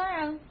是当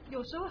然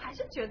有时候还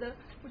是觉得，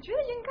我觉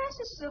得应该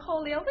是时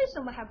候了呀，为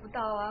什么还不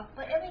到啊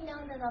 ？But every now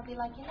and then I'll be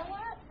like, you know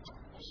what?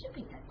 It should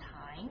be that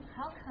time.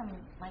 How come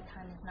my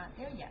time is not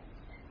there yet?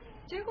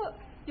 结果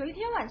有一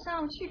天晚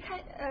上去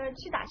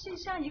打信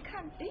箱一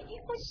看，一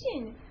封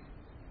信，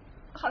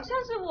好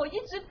像是我一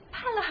直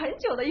盼了很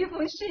久的一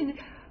封信。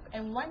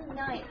And one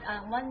night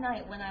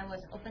when I was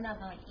opening up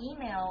my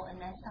email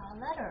and I saw a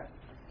letter,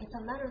 it's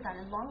a letter that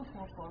I longed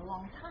for a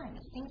long time.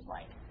 It seems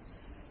like.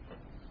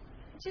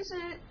 其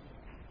实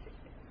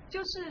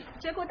就是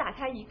结果打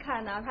开一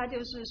看呢，他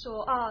就是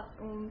说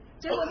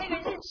结果那个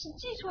日期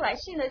寄出来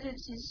信的日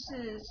期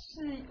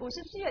我是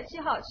4月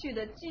7号去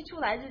的，寄出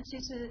来日期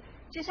是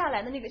接下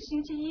来的那个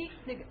星期一，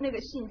那个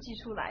信寄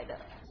出来的。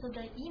So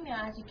the email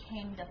actually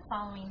came the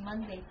following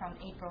Monday from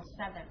April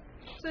 7th.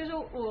 所以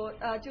说我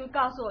就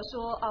告诉我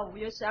说5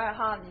月12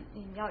号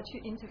你要去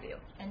interview.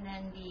 And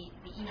then the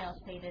email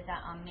stated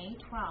that on May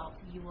 12th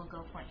you will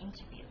go for an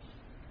interview.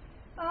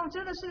 我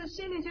真的是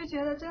心里就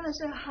觉得真的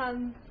是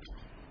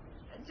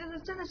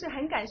真的是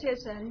很感谢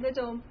神那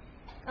种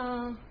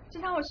就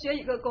让我学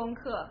一个功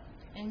课。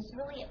And it's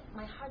really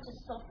my heart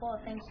is so full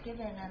of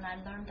thanksgiving, and I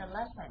learned a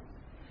lesson.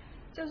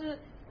 就是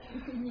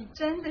你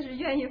真的是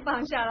愿意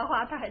放下的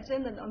话，他还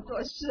真的能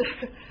做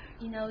事。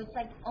You know, it's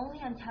like only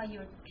until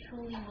you're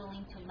truly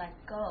willing to let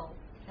go,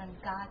 then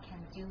God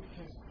can do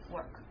His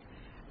work.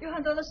 有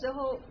很多的时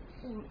候，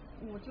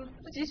我就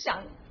自己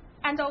想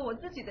按照我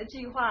自己的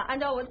计划，按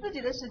照我自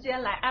己的时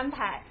间来安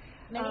排。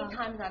Many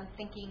times I'm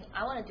thinking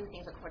I want to do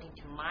things according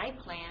to my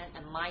plan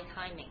and my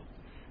timing.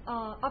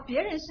 别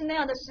人是那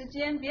样的时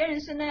间，别人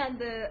是那样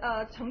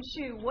的程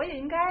序，我也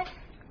应该。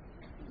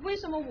为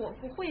什么我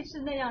不会是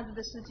那样子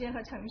的时间和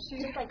程序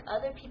 ？Just like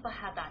other people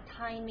have that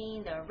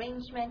timing, the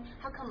arrangement,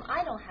 how come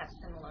I don't have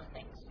similar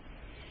things?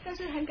 但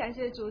是很感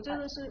谢主，真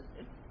的是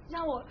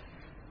让我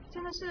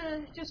真的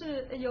是就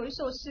是有一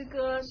首诗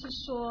歌是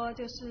说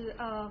就是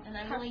And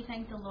I really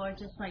thank the Lord,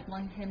 just like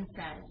one hymn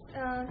says.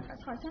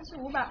 好像是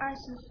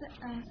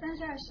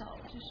532首，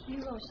就是玉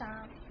露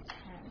莎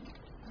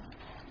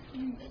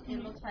It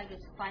looks like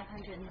it's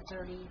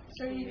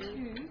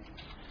 532.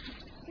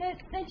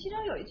 那其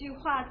中有一句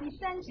话，第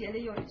3节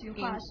里有一句 In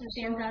话是说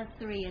stanza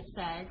 3 it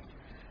says,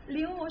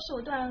 领我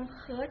手段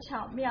何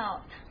巧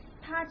妙，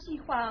他计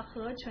划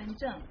何纯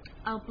正。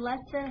 I'll bless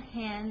the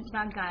hand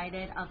that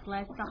guided, I'll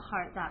bless the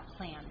heart that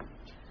planned.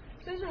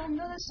 所以说我们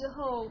多的时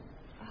候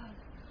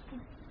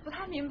不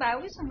太明白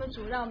为什么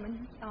主让我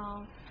们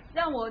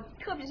让我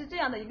特别是这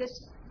样的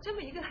这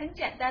么一个很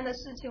简单的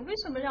事情，为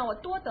什么让我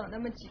多等那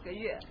么几个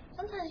月？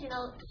 Sometimes,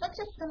 such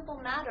a simple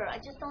matter, I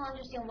just don't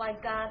understand why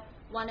God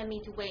wanted me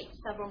to wait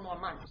several more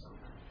months.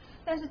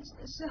 但是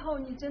事后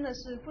你真的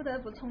是不得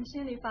不从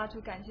心里发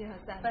出感谢和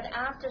赞美。 But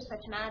after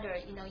such matter,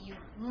 you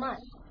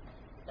must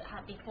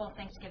have before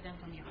thanksgiving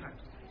from your heart.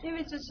 因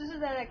为只实实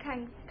在在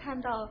看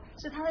到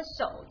是他的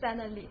手在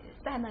那引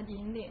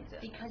领着。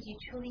 Because you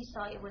truly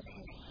saw it was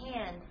His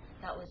hand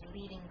that was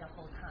leading the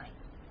whole time.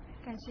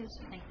 感谢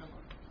主。 Thank the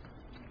Lord.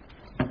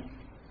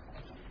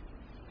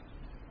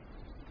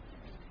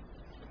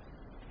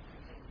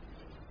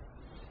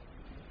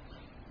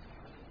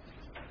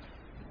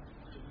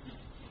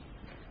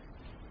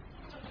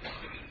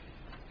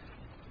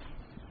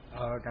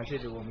 感谢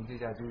主，我们这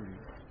家助理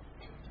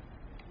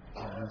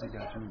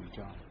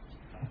，John。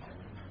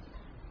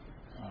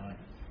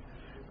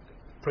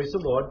Praise the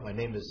Lord. My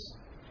name is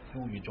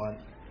Fu Yujuan.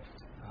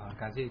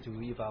 感谢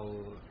主意把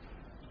我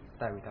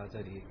带回到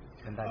这里，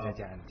跟大家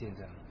讲见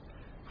证。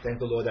Thank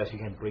the Lord that He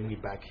can bring me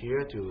back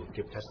here to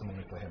give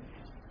testimony for Him.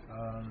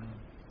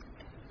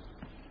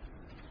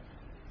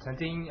 曾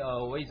经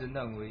我一直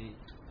认为，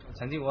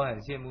我很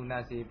羡慕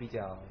那些比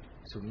较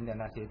属灵的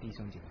那些弟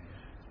兄姐妹。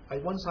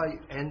Once I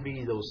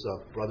envy those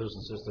brothers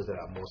and sisters that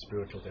are more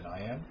spiritual than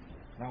I am.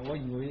 那我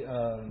以为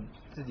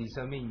自己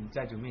生命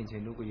在主面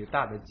前如果有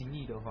大的经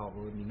历的话，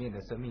我里面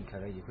的生命可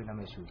能也会那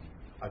么属灵。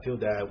I feel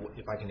that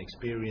if I can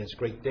experience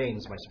great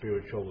things, my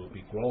spiritual will be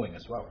growing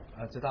as well.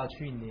 直到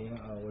去年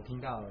我听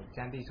到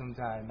江弟兄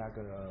在那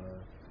个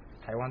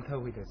台湾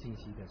特会的信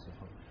息的时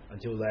候。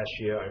Until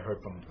last year, I heard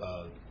from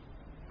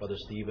Brother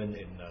Stephen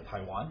in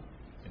Taiwan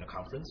in a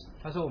conference.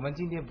 他说我们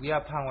今天不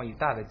要盼望有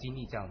大的经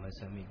历在我们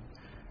生命。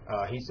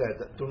He said,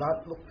 "Do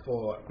not look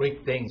for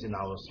great things in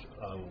our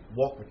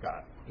walk with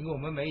God." 因为我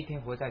们每一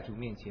天活在主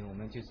面前，我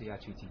们就是要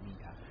去经历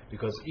他。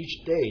Because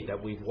each day that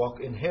we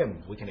walk in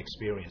Him, we can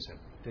experience Him.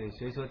 对，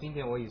所以说今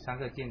天我有3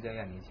个见证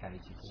要连起来一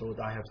起。So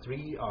I have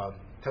 3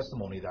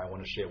 testimony that I want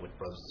to share with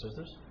brothers and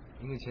sisters.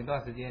 因为前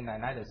段时间奶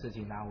奶的事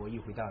情，然后我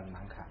又回到了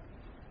南卡。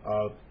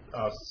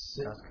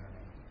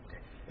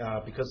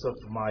Because of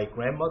my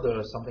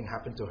grandmother, something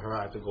happened to her.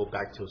 I have to go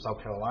back to South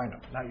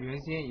Carolina. 那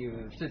原先有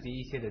自己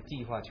一些的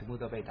计划，全部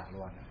都被打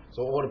乱了。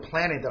So all the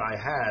planning that I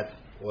had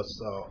was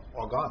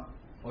all gone.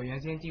 我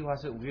原先计划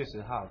是5月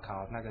10号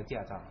考那个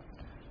驾照。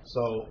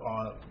So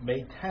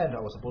May 10th, I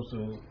was supposed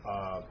to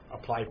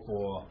apply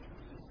for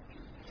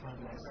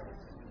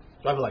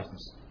driver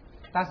license.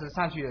 当时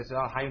上去的时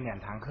候还有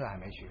2堂课还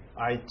没学。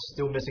I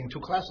still missing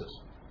 2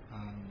 classes.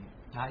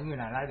 那因为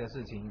奶奶的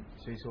事情，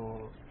所以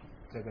说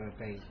这个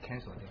被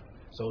cancel 掉。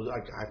So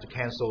I have to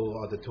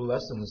cancel the 2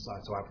 lessons,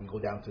 so I can go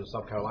down to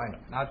South Carolina.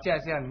 然后驾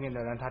校里面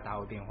的人他打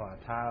我电话，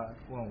他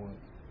问我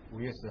5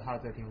月10号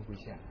这天会不会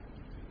下。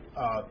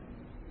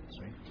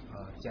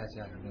驾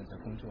校里面的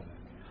工作人。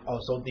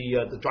So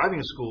the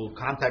driving school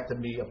contacted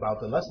me about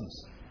the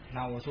lessons.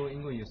 那我说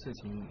因为有事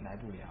情来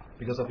不了。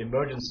Because of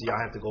emergency, I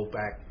have to go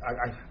back.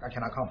 I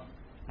cannot come.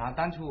 然后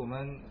当初我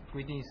们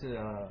规定是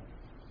10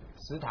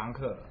堂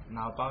课，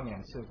然后包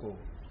2次过，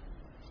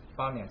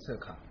包2次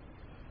考。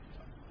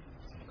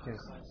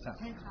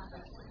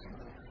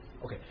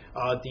Okay.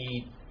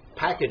 The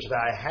package that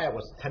I had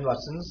was 10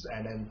 lessons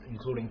and then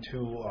including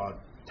 2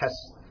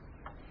 tests.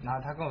 然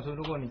后他跟我说，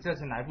如果你这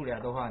次来不了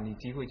的话，你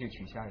机会就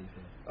取消一个。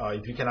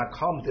If you cannot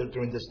come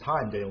during this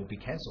time, then it will be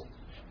cancelled.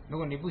 如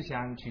果你不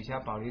想取消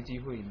保留机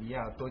会，你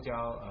要多交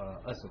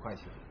20块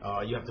钱。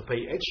You have to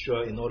pay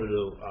extra in order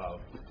to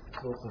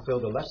fulfill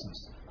the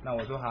lessons. 那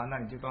我说好，那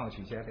你就帮我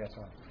取消掉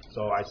算了。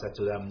So I said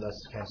to them,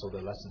 let's cancel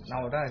the lessons.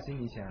 那我当然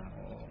心里想，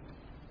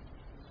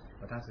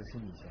我当时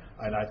心里想。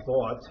And I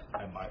thought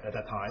at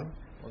that time.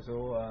 我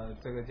说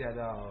这个驾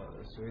照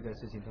所有的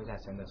事情都在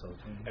神的手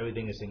中。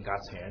Everything is in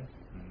God's hand.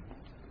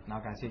 然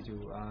后感谢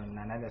主，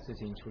奶奶的事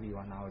情处理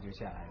完，然后我就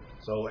下来了。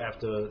So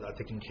after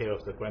taking care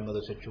of the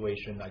grandmother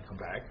situation, I come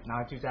back. 然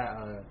后就在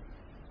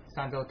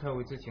上周特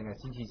会之前的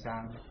星期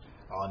3。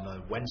On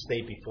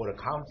Wednesday before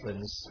the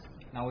conference.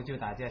 然后我就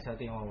打驾校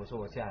电话，我说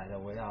我下来了，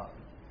我要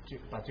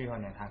把最后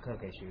2堂课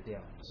给学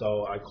掉。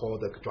So I called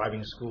the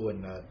driving school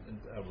and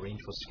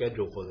arranged for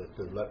schedule for the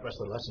rest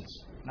of the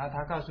lessons. 然后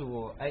他告诉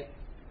我，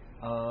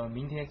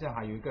明天正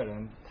好有一个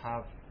人他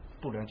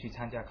不能去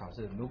参加考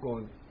试，如果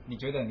你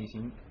觉得你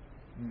行。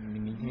你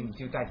明天你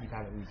就代替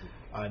他的位置。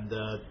And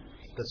the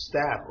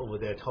staff over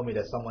there told me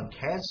that someone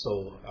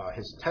canceled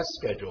his test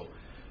schedule.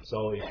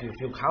 So if you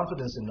feel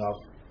confident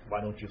enough,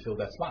 why don't you fill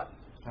that spot?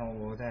 那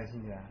我在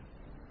心想，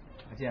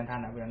既然他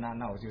拿不了，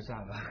那我就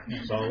上吧。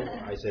So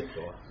I said,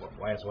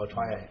 why as well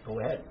try it,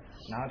 go ahead.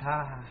 然后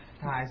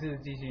他还是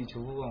继续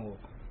重复问我，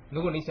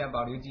如果你想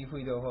保留机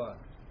会的话，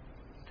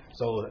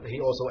 So he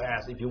also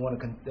asked if you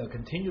want to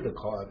continue the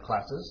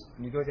classes,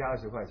 你多加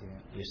20块钱。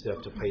 you still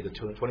have to pay the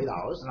 $20.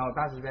 然后我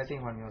当时在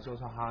电话里面说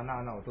好，那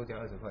我多加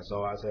20块钱。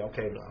 So I said,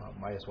 okay,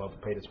 might as well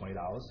pay the $20.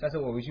 但是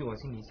我回去我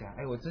心里想，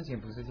我之前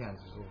不是这样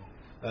子说。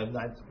 And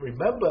I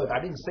remember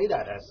I didn't say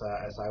that as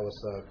I was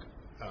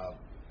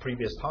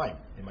previous time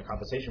in my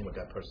conversation with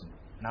that person.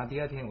 然后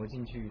第二天我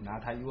进去，然后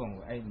他一问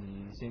我，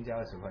你先交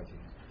20块钱。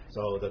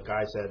 So the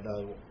guy said,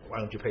 why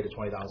don't you pay the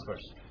 $20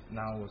 first?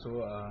 然后我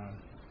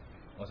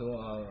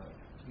说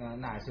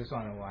那还是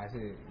算了，我还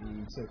是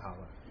一次考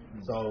吧。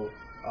So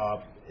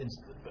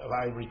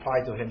I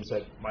replied to him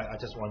said, I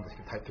just wanted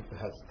to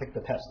take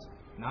the test.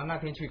 然后那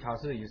天去考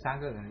试有3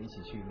个人一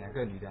起去，2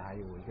个女的，还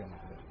有我一个男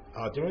的。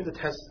During the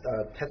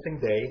testing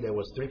day, there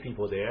was 3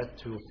 people there,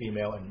 2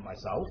 female and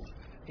myself.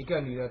 一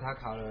个女的她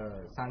考了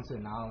3次，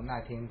然后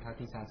那天她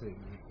第3次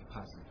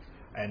pass。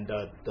 And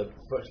the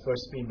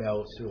first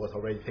female, she was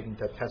already taking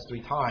the test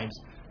 3 times,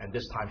 and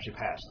this time she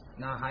passed.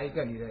 那还有一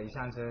个女的一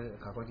上车，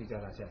考过去叫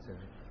她下车。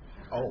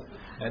 Oh,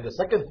 and the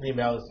second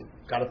female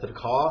got into the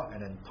car and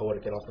then told her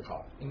to get off the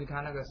car. 因为她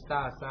那个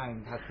start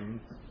sign 她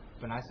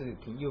本来是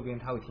停右边，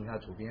她会停到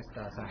左边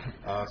start sign。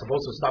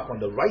 Supposed to stop on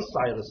the right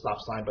side of the stop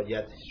sign, but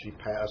yet she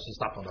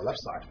stopped on the left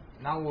side.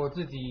 然后我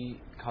自己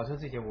考车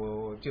之前，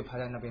我就趴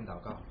在那边祷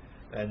告。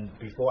 And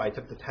before I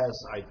took the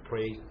test, I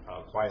prayed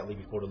quietly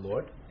before the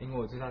Lord. 因为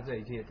我知道这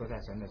一切都在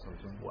神的手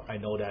中。 I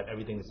know that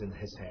everything is in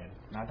His hand.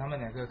 然后他们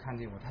2个看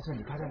见我，他说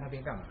你趴在那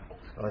边干嘛？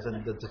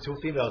 And the 2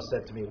 females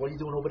said to me, "What are you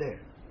doing over there?"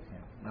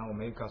 然后我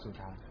没有告诉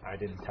他。 I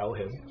didn't tell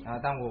him. 然后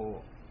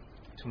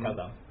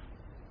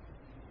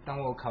当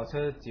我考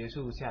车结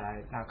束下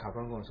来，那考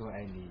官跟我说，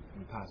你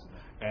pass 了。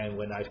 And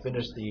when I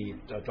finished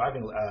the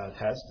driving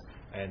test,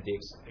 and the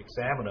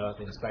examiner,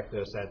 the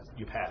inspector said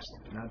you passed.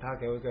 然后他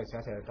给我一个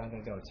小小的单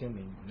张叫我签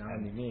名，然后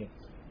里面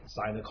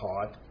sign the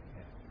card.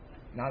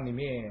 然后里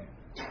面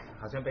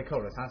好像被扣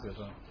了30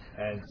分。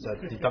 And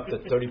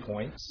deducted 30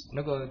 points.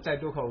 如果再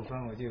多扣5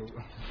分，我就通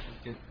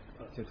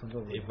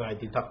过。 If I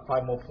deduct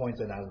 5 more points,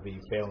 then I will be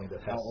failing the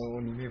test. 我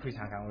里面非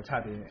常感，我差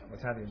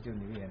点就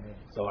流眼泪。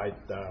 So I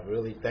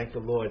really thank the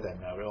Lord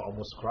and I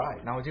almost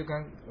cried. 然后我就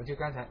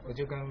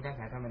跟刚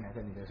才他们2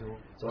个女的说，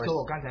我说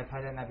我刚才趴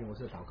在那边我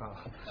是祷告。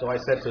 So I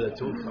said to the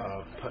two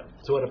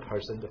other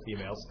person, the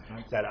females,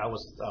 that I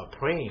was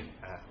praying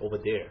over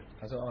there.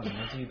 他说你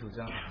们基督徒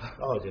真好。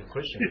Oh, they're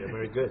Christian, they're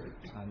very good.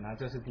 那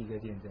这是第一个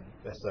见证。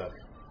 That's the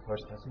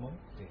first testimony.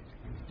 对。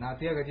然后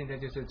第2个见证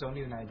就是周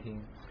六那一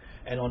天。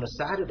 And on a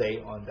Saturday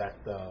on that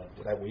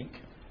week,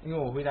 因为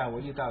我回来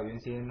我又到原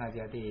先那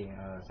家店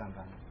上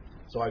班。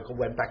 So I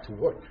went back to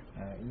work.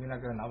 因为那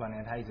个老板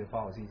娘她一直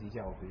发我信息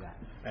叫我回来。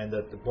 And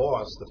the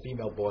boss, the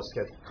female boss,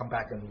 said come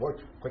back and work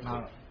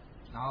quickly.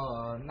 然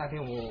后那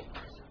天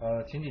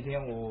前几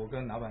天我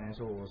跟老板娘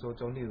说，我说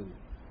周六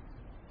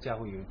教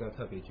会有一个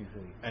特别聚会。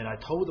 And I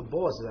told the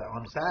boss that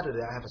on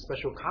Saturday I have a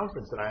special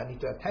conference that I need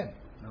to attend.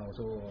 那我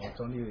说我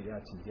周六要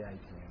请假1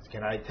天。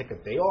 Can I take a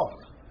day off?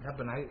 他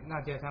本来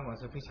那家餐馆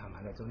是非常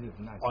忙的，周六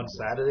那。 On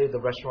Saturday the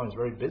restaurant is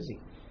very busy.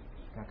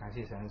 那感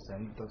谢神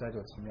都在做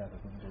奇妙的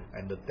工作。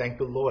 And thank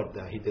the Lord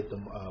that He did the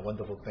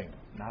wonderful thing.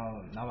 然后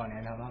老板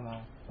娘她妈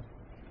妈，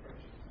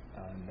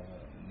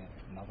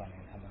老板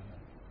娘她妈妈，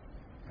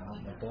然后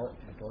the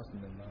boss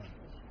的妈妈。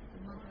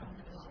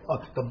Oh,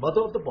 the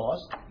mother of the boss.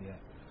 Yeah.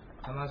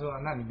 他妈说，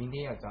那你明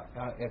天要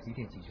几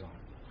点起床？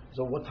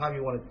 So what time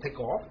you want to take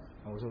off?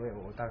 我说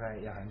我大概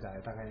要很早，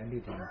大概要6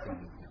点这样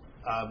子。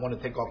I want to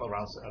take off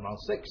around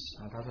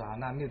 6. 然后他说好，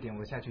那6点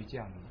我下去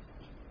叫你。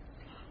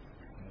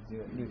就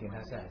6点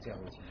他下来叫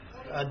我起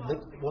来。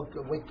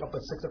Wake up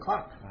at 6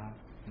 o'clock.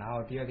 然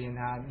后第2天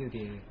他6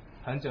点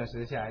很准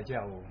时下来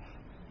叫我。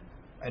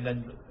And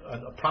then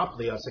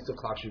promptly at 6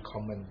 o'clock she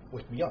come and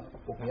woke me up.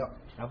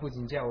 然后不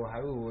仅叫我，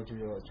还为我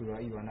煮了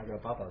一碗那个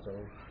八宝粥。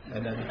And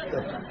then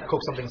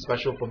cook something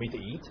special for me to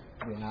eat.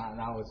 对，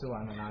然后我吃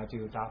完了，然后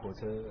就搭火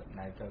车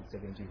来到这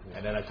边聚会。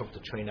And then I took the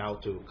train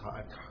out to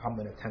come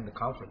and attend the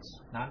conference.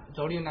 然后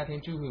周六那天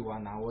聚会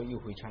完，然后我又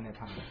回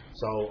Chinatown。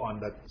 So on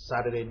that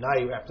Saturday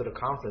night after the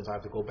conference, I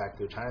have to go back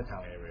to the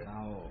Chinatown area.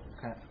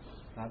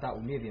 然后到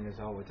5、6点的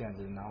时候，我这样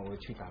子，然后我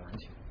去打篮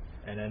球。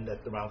And then at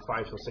around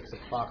 5 to 6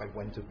 o'clock, I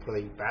went to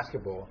play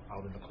basketball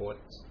out in the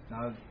courts. 然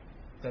后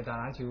在打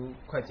篮球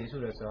快结束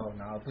的时候，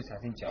然后不小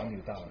心脚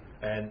扭到了。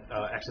And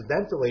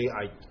accidentally,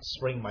 I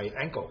sprained my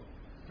ankle.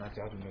 那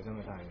脚就没这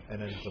么大。And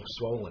then it was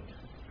swollen.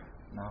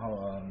 然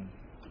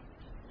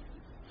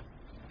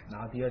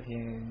后第2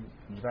天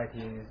礼拜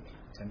天，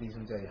陈弟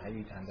兄这里还有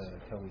一堂的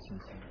特会信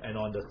息。And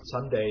on the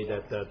Sunday,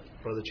 that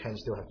Brother Chen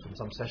still had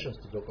some sessions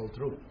to go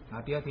through. 然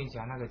后第2天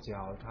讲那个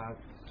脚他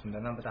肿得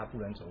那么大，不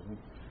能走路。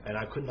And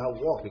I could not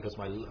walk because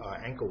my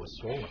ankle was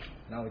swollen.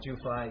 然后我就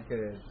发一个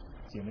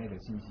姐妹的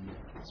信息，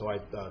 So I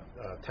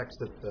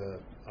texted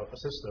a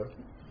sister,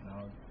 然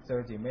后这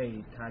个姐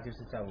妹她就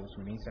是在我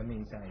属灵生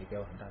命上也给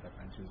我很大的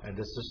帮助。 and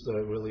this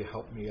sister really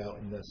helped me out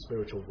in the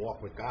spiritual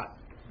walk with God.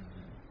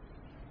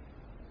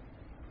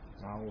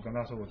 然后我跟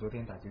她说，我昨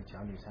天打球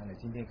脚扭伤了，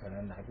今天可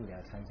能来不了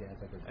参加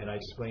这个。 And I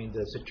explained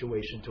the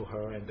situation to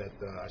her and that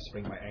I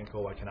sprained my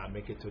ankle, I cannot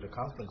make it to the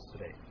conference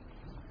today.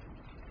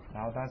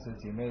 然后当时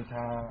姐妹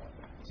她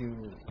就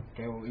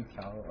给我一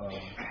条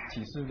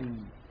启示录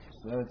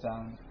12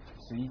章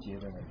11节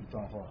的一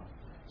段话。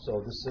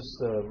 So this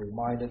sister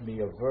reminded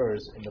me a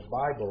verse in the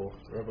Bible,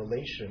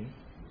 Revelation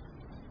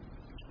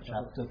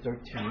chapter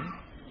 13,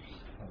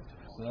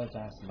 12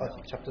章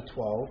11 chapter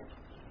 12,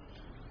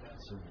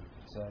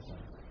 12章。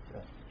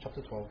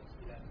 chapter 12,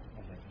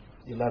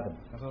 11.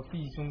 他说：“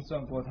弟兄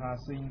胜过他，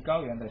是因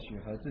羔羊的血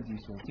和自己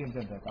所见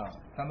证的道。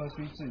他们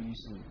虽至于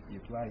死，也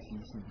不爱惜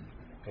性命。”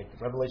 Okay,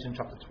 Revelation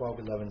chapter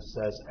 12:11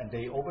 says, "And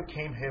they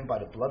overcame him by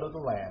the blood of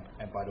the Lamb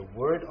and by the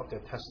word of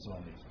their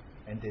testimony,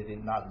 and they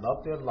did not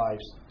love their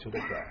lives to the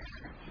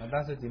death."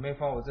 当时姐妹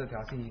发我这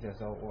条信息的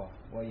时候，哇，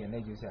我眼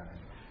泪就下来了。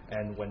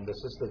 And when the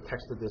sister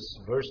texted this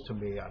verse to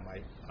me, I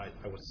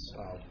was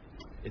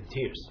in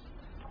tears.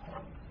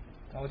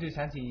 我就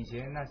想起以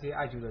前那些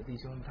爱主的弟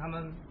兄，他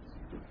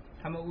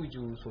们为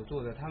主所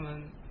做的，他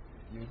们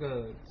有一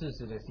个自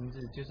私的心智，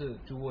就是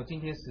主，我今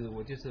天死，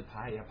我就是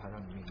爬也要爬到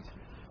你面前。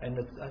 And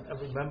I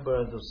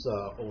remember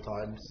those old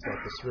times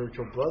that the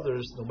spiritual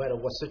brothers, no matter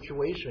what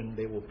situation,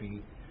 they will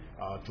be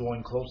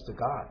drawing close to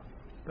God.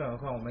 更何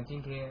况我们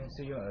今天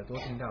是用耳朵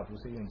听到，不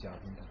是用脚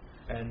听到。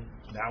 And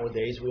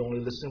nowadays we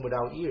only listen with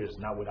our ears,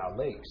 not with our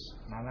legs.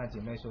 然后那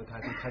姐妹说她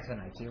就开车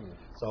来接我。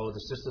 So the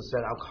sister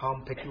said, "I'll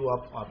come pick you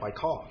up by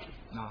car."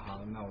 那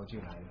好，那我就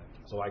来了。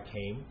 So I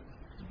came.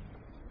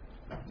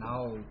 然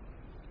后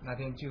那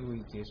天聚会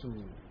结束，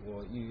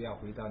我又要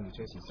回到纽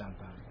约市上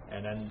班。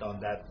 And then on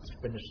that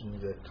finishing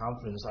the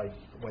conference, I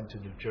went to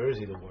New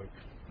Jersey to work.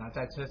 然后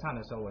在车上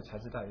的时候，我才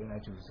知道原来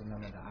主是那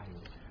么的爱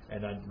我。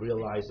 And I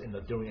realized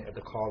during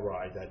the car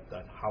ride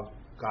that how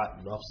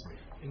God loves me.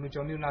 因为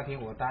周六那天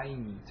我答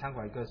应餐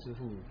馆一个师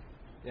傅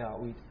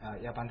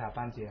要帮他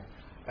搬家。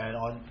 And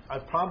I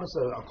promised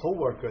a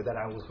coworker that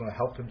I was going to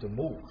help him to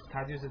move.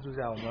 他就是住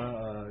在我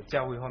们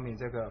教会后面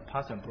这个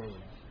Parson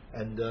Boulevard。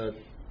 And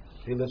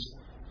he lives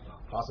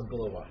Parson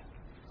Boulevard,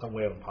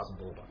 somewhere in Parson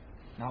Boulevard.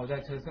 然后我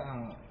在车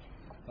上，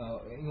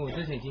因为我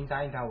之前已经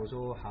答应他，我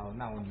说好，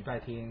那我礼拜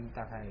天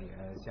大概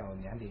下午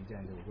2点这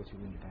样子，我过去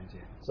为你搬家。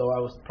 So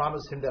I was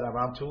promised him that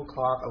around 2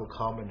 o'clock I would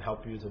come and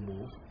help you to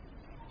move.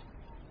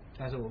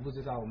 但是我不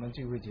知道我们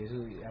聚会结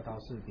束要到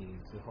4点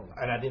之后。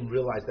 And I didn't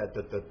realize that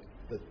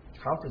the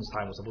conference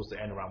time was supposed to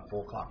end around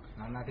 4 o'clock.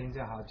 然后那天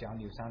正好脚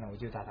扭伤了，我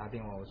就打他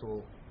电话，我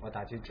说我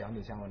打球脚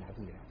扭伤，我来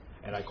不了。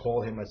 And I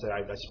called him and said,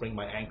 I sprained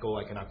my ankle,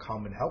 I cannot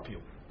come and help you.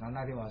 然后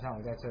那天晚上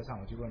我在车上，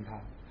我就问他。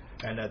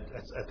 And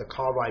at the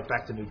car ride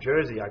back to New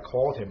Jersey, I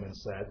called him and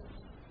said,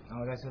 然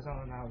后我在车上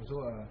问他，我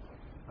说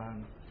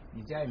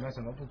你家有没有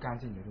什么不干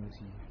净的东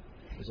西？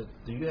 I said,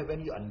 do you have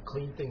any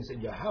unclean things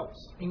in your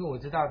house? 因为我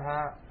知道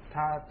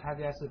他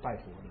家是拜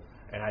佛的。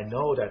 And I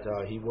know that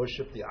he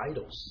worshipped the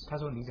idols. 他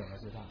说你怎么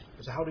知道？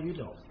 I said, how do you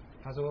know?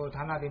 他说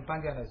他那天搬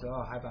家的时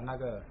候还把那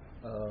个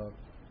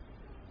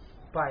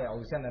拜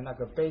偶像的那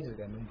个杯子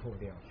给弄破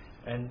掉。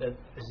 And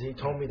he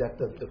told me that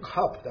the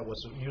cup that was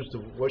used to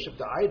worship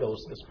the idols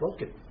is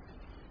broken.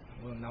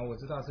 然后我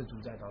知道是主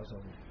在保守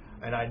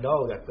我。 And I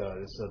know that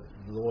the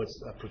Lord's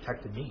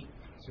protected me.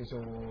 所以说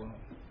我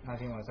那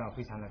天晚上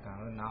非常的感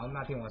恩，然后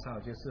那天晚上我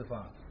就释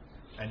放。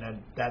 And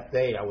then that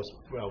day I was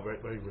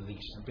very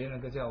released. 别人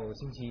都叫我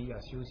星期一要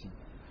休息。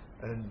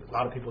 And a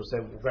lot of people say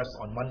rest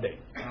on Monday.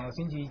 然后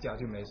星期一脚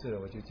就没事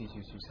了，我就继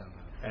续去上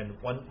班。 And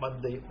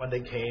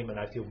Monday came and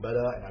I feel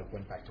better and I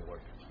went back to work.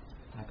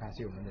 那感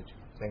谢我们的主。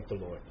 Thank the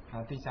Lord.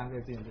 好，第3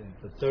个见证。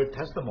 The third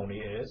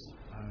testimony is.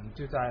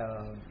 就在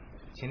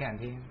前2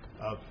天。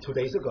2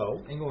 days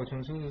ago. 因为我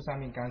从叔叔上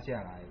面刚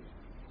下来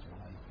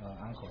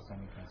，uncle 上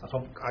面刚下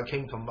来。I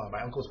came from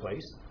my uncle's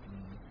place.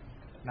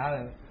 然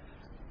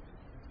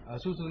后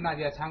叔叔那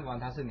家餐馆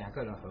他是2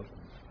个人合股。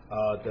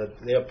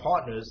Their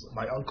partners,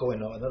 my uncle and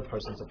another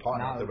person is a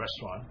partner of the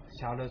restaurant.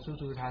 小的叔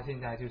叔他现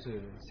在就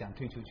是想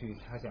退出去，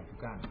他想不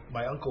干了。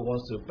 My uncle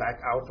wants to back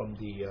out from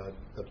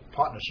the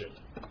partnership.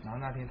 然后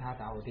那天他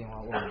打我电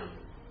话问我。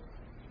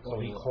 So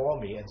he called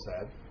me and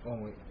said.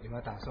 问我有没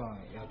有打算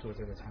要做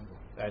这个餐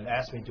馆。 And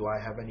asked me, do I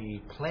have any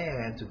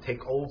plan to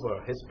take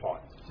over his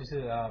part? 就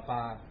是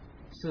把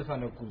4份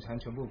的股权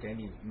全部给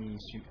你，你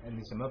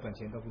什么本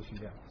钱都不需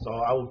要。 So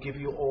I will give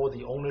you all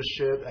the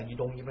ownership, and you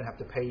don't even have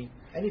to pay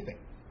anything.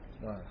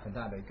 很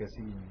大的一个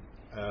吸引。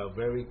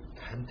Very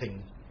tempting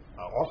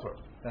offer.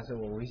 但是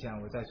我回想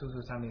我在叔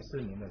叔上面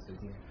4年的时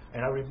间。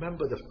 And I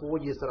remember the 4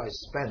 years that I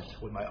spent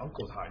with my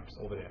uncle times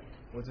over there.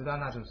 我知道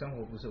那种生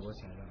活不是我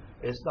想要的。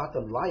 It's not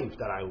the life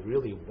that I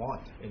really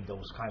want in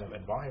those kind of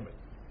environment.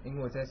 因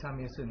为我在上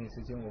面4年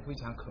时间，我非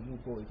常渴慕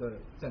过一个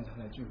正常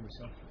的聚会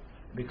生活。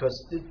 Because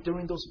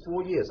during those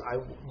 4 years, I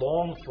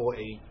longed for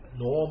a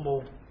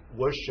normal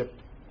worship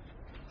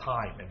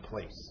time and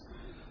place.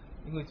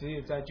 因为只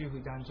有在聚会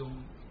当中，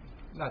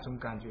那种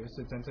感觉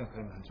是真正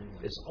很满足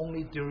我。 It's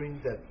only during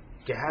the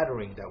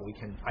gathering that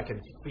I can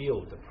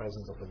feel the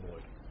presence of the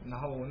Lord. 然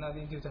后我那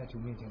天就在主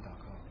面前祷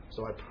告，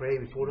 So I pray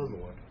before the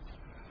Lord.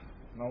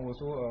 然后我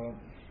说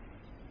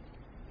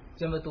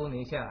这么多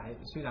年下来，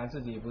虽然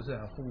自己也不是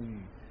很富裕，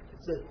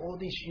 It's all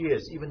these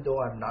years, even though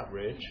I'm not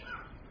rich,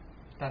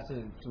 但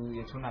是主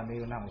也从来没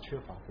有让我缺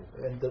乏过。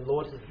 and the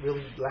Lord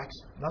really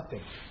lacks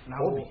nothing 然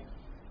for 后 me.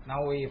 然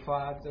后我也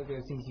发这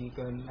个信息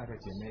跟那个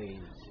姐妹，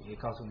也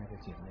告诉那个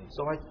姐妹。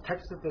 So I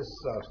texted this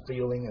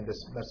feeling and this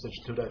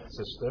message to that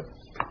sister.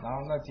 然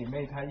后那姐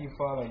妹她又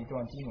发了一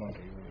段经文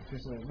给我，就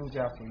是路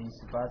加福音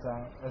18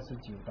章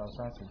29到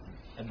30节。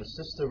 And the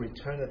sister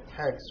returned a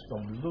text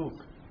from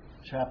Luke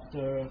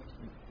chapter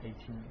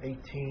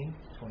 18,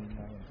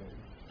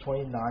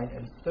 29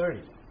 and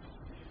 30.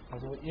 他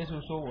说：“耶稣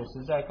说，我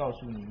实在告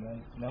诉你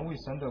们，能为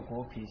神的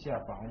国撇下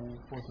房屋，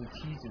或是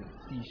妻子、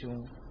弟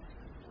兄、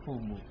父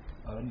母、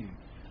儿女，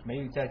没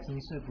有在今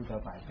世不得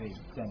百倍，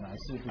在来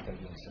世不得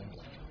永生。”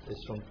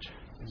 It's from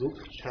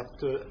Luke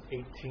chapter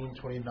 18,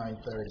 29,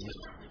 30.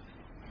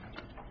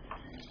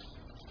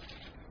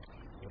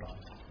 Hold on.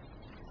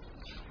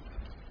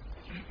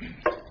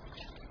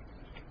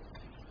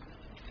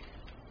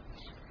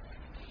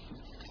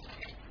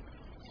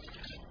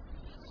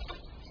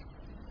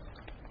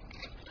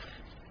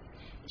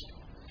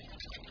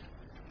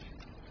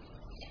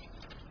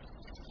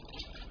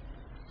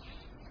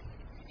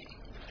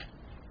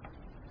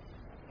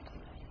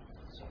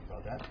 Sorry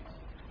about that.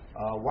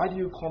 Why do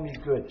you call me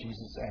good?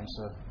 Jesus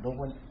answered, no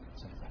one.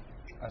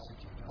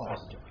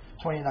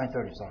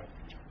 29:30. Sorry.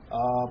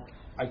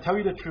 I tell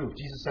you the truth.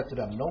 Jesus said to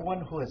them, no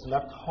one who has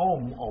left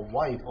home or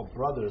wife or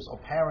brothers or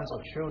parents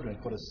or children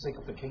for the sake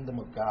of the kingdom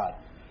of God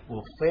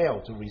will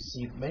fail to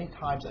receive many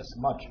times as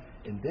much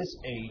in this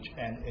age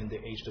and in the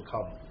age to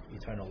come,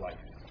 eternal life.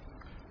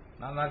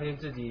 那天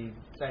自己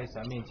在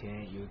神面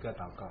前有一个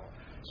祷告，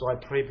 So I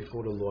prayed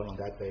before the Lord on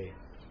that day.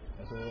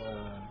 我说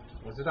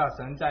我知道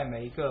神在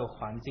每一个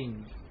环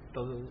境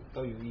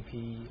都有一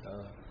批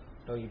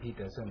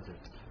得胜者。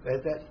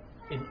 That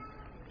in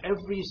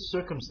every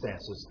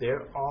circumstances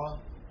there are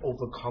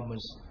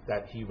overcomers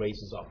that He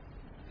raises up.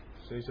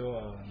 所以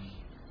说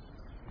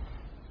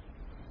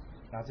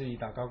拿自己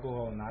祷告过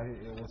后，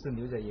我是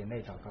流着眼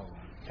泪祷告完。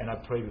 And I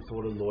pray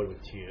before the Lord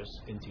with tears,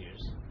 in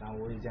tears. 然后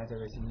我也将这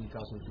个心意告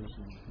诉叔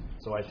叔。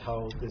 So I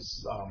tell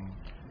this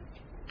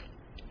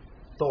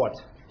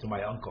thought to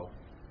my uncle.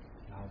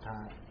 然后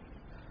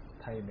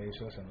他也没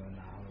说什么，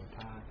然后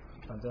他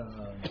反正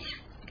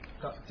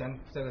将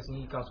这个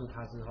心意告诉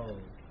他之后，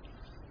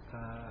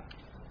他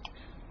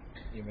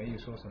也没有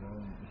说什么。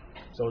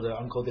 So the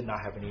uncle did not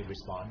have any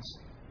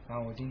response. 然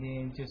后我今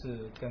天就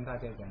是跟大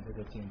家讲这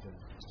个见证。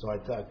 So I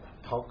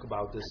talk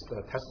about this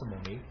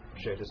testimony,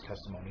 share this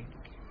testimony.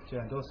 就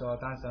很多时候，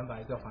当神把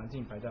一个环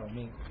境摆在我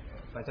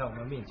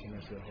们面前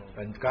的时候，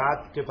 And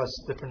God give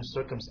us different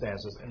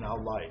circumstances in our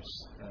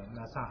lives.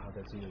 那上好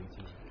的只有一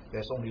件。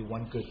 There's only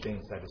one good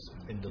thing that is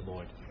in the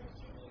Lord.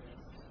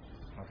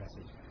 好，感谢。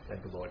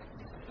 Thank the Lord.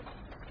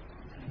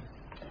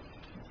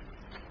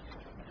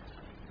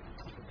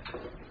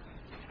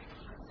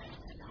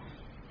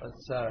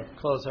 Let's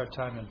close our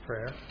time in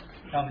prayer.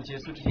 让我们结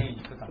束之前有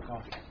一个祷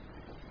告。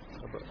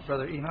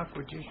 Brother Enoch,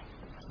 would you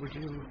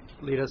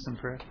lead us in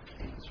prayer?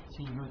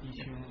 请以诺弟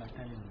兄来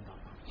带领我们祷告。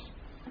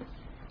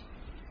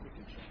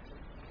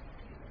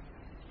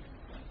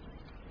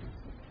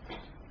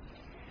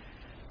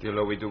 Dear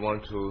Lord, we do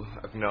want to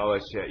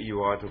acknowledge that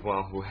you are the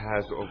one who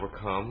has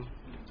overcome.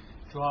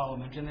 主啊，我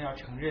们真的要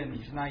承认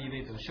你是那一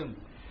位得胜。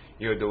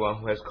 You're the one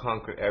who has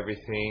conquered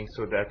everything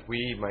so that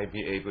we might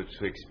be able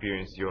to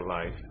experience your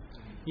life.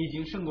 你已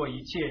经胜过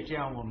一切，这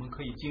样我们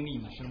可以经历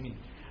你的生命。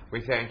 We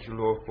thank you,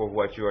 Lord, for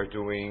what you are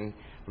doing,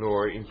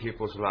 Lord, in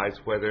people's lives,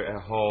 whether at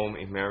home,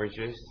 in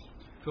marriages.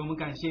 主，我们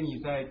感谢你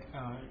在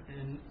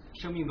人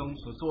生命中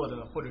所做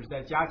的，或者是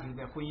在家庭、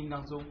在婚姻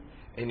当中。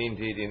 And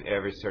indeed in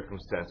every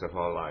circumstance of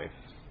our life.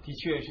 的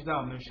确是在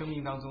我们生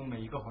命当中每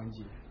一个环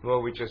节。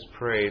 Lord, we just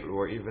pray,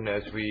 Lord, even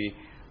as we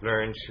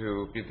learn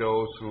to be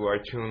those who are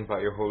tuned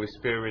by your Holy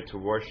Spirit to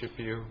worship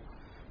you.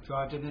 主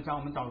啊，真的让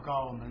我们祷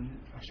告，我们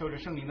受着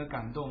圣灵的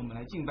感动，我们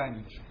来敬拜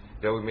你的时候。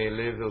 That we may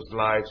live those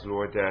lives,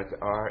 Lord, that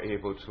are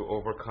able to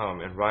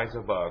overcome and rise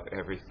above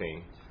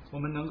everything. 我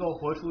们能够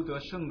活出得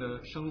胜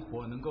的生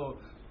活，能够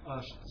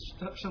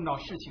胜到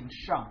事情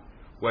上。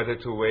 Whether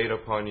to wait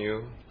upon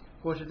you,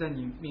 或是在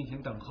你面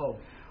前等候，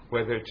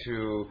 whether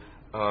to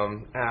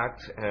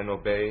act and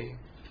obey.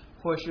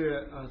 或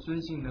是遵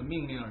循你的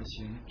命令而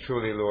行。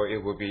 Truly, Lord,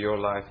 it will be your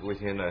life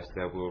within us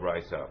that will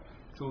rise up.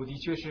 主，的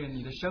确是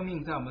你的生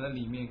命在我们的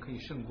里面可以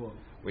胜过。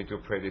 We do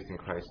pray this in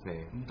Christ's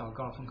name. 我们祷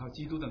告，奉靠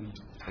基督的名。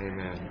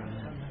 Amen.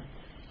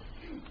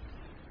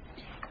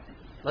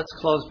 Let's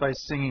close by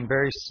singing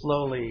very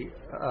slowly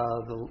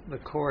the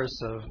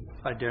chorus of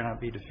I Dare Not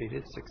Be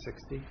Defeated,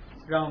 660.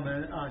 让我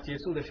们结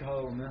束的时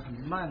候，我们很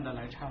慢的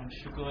来唱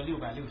诗歌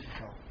660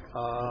首。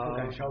不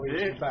敢稍微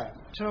失败。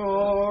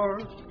Victor,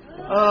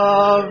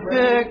 a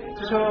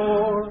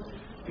victor,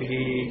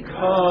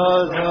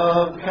 Because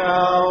of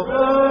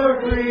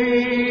Calvary,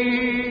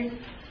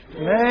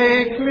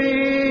 make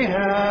me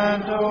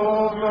an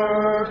overcomer,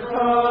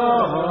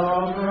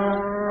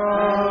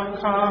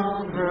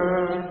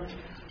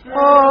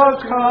 a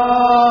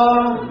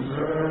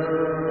conqueror,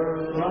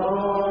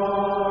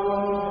 Lord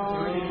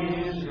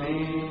is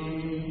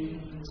thee.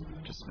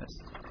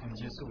 Dismissed.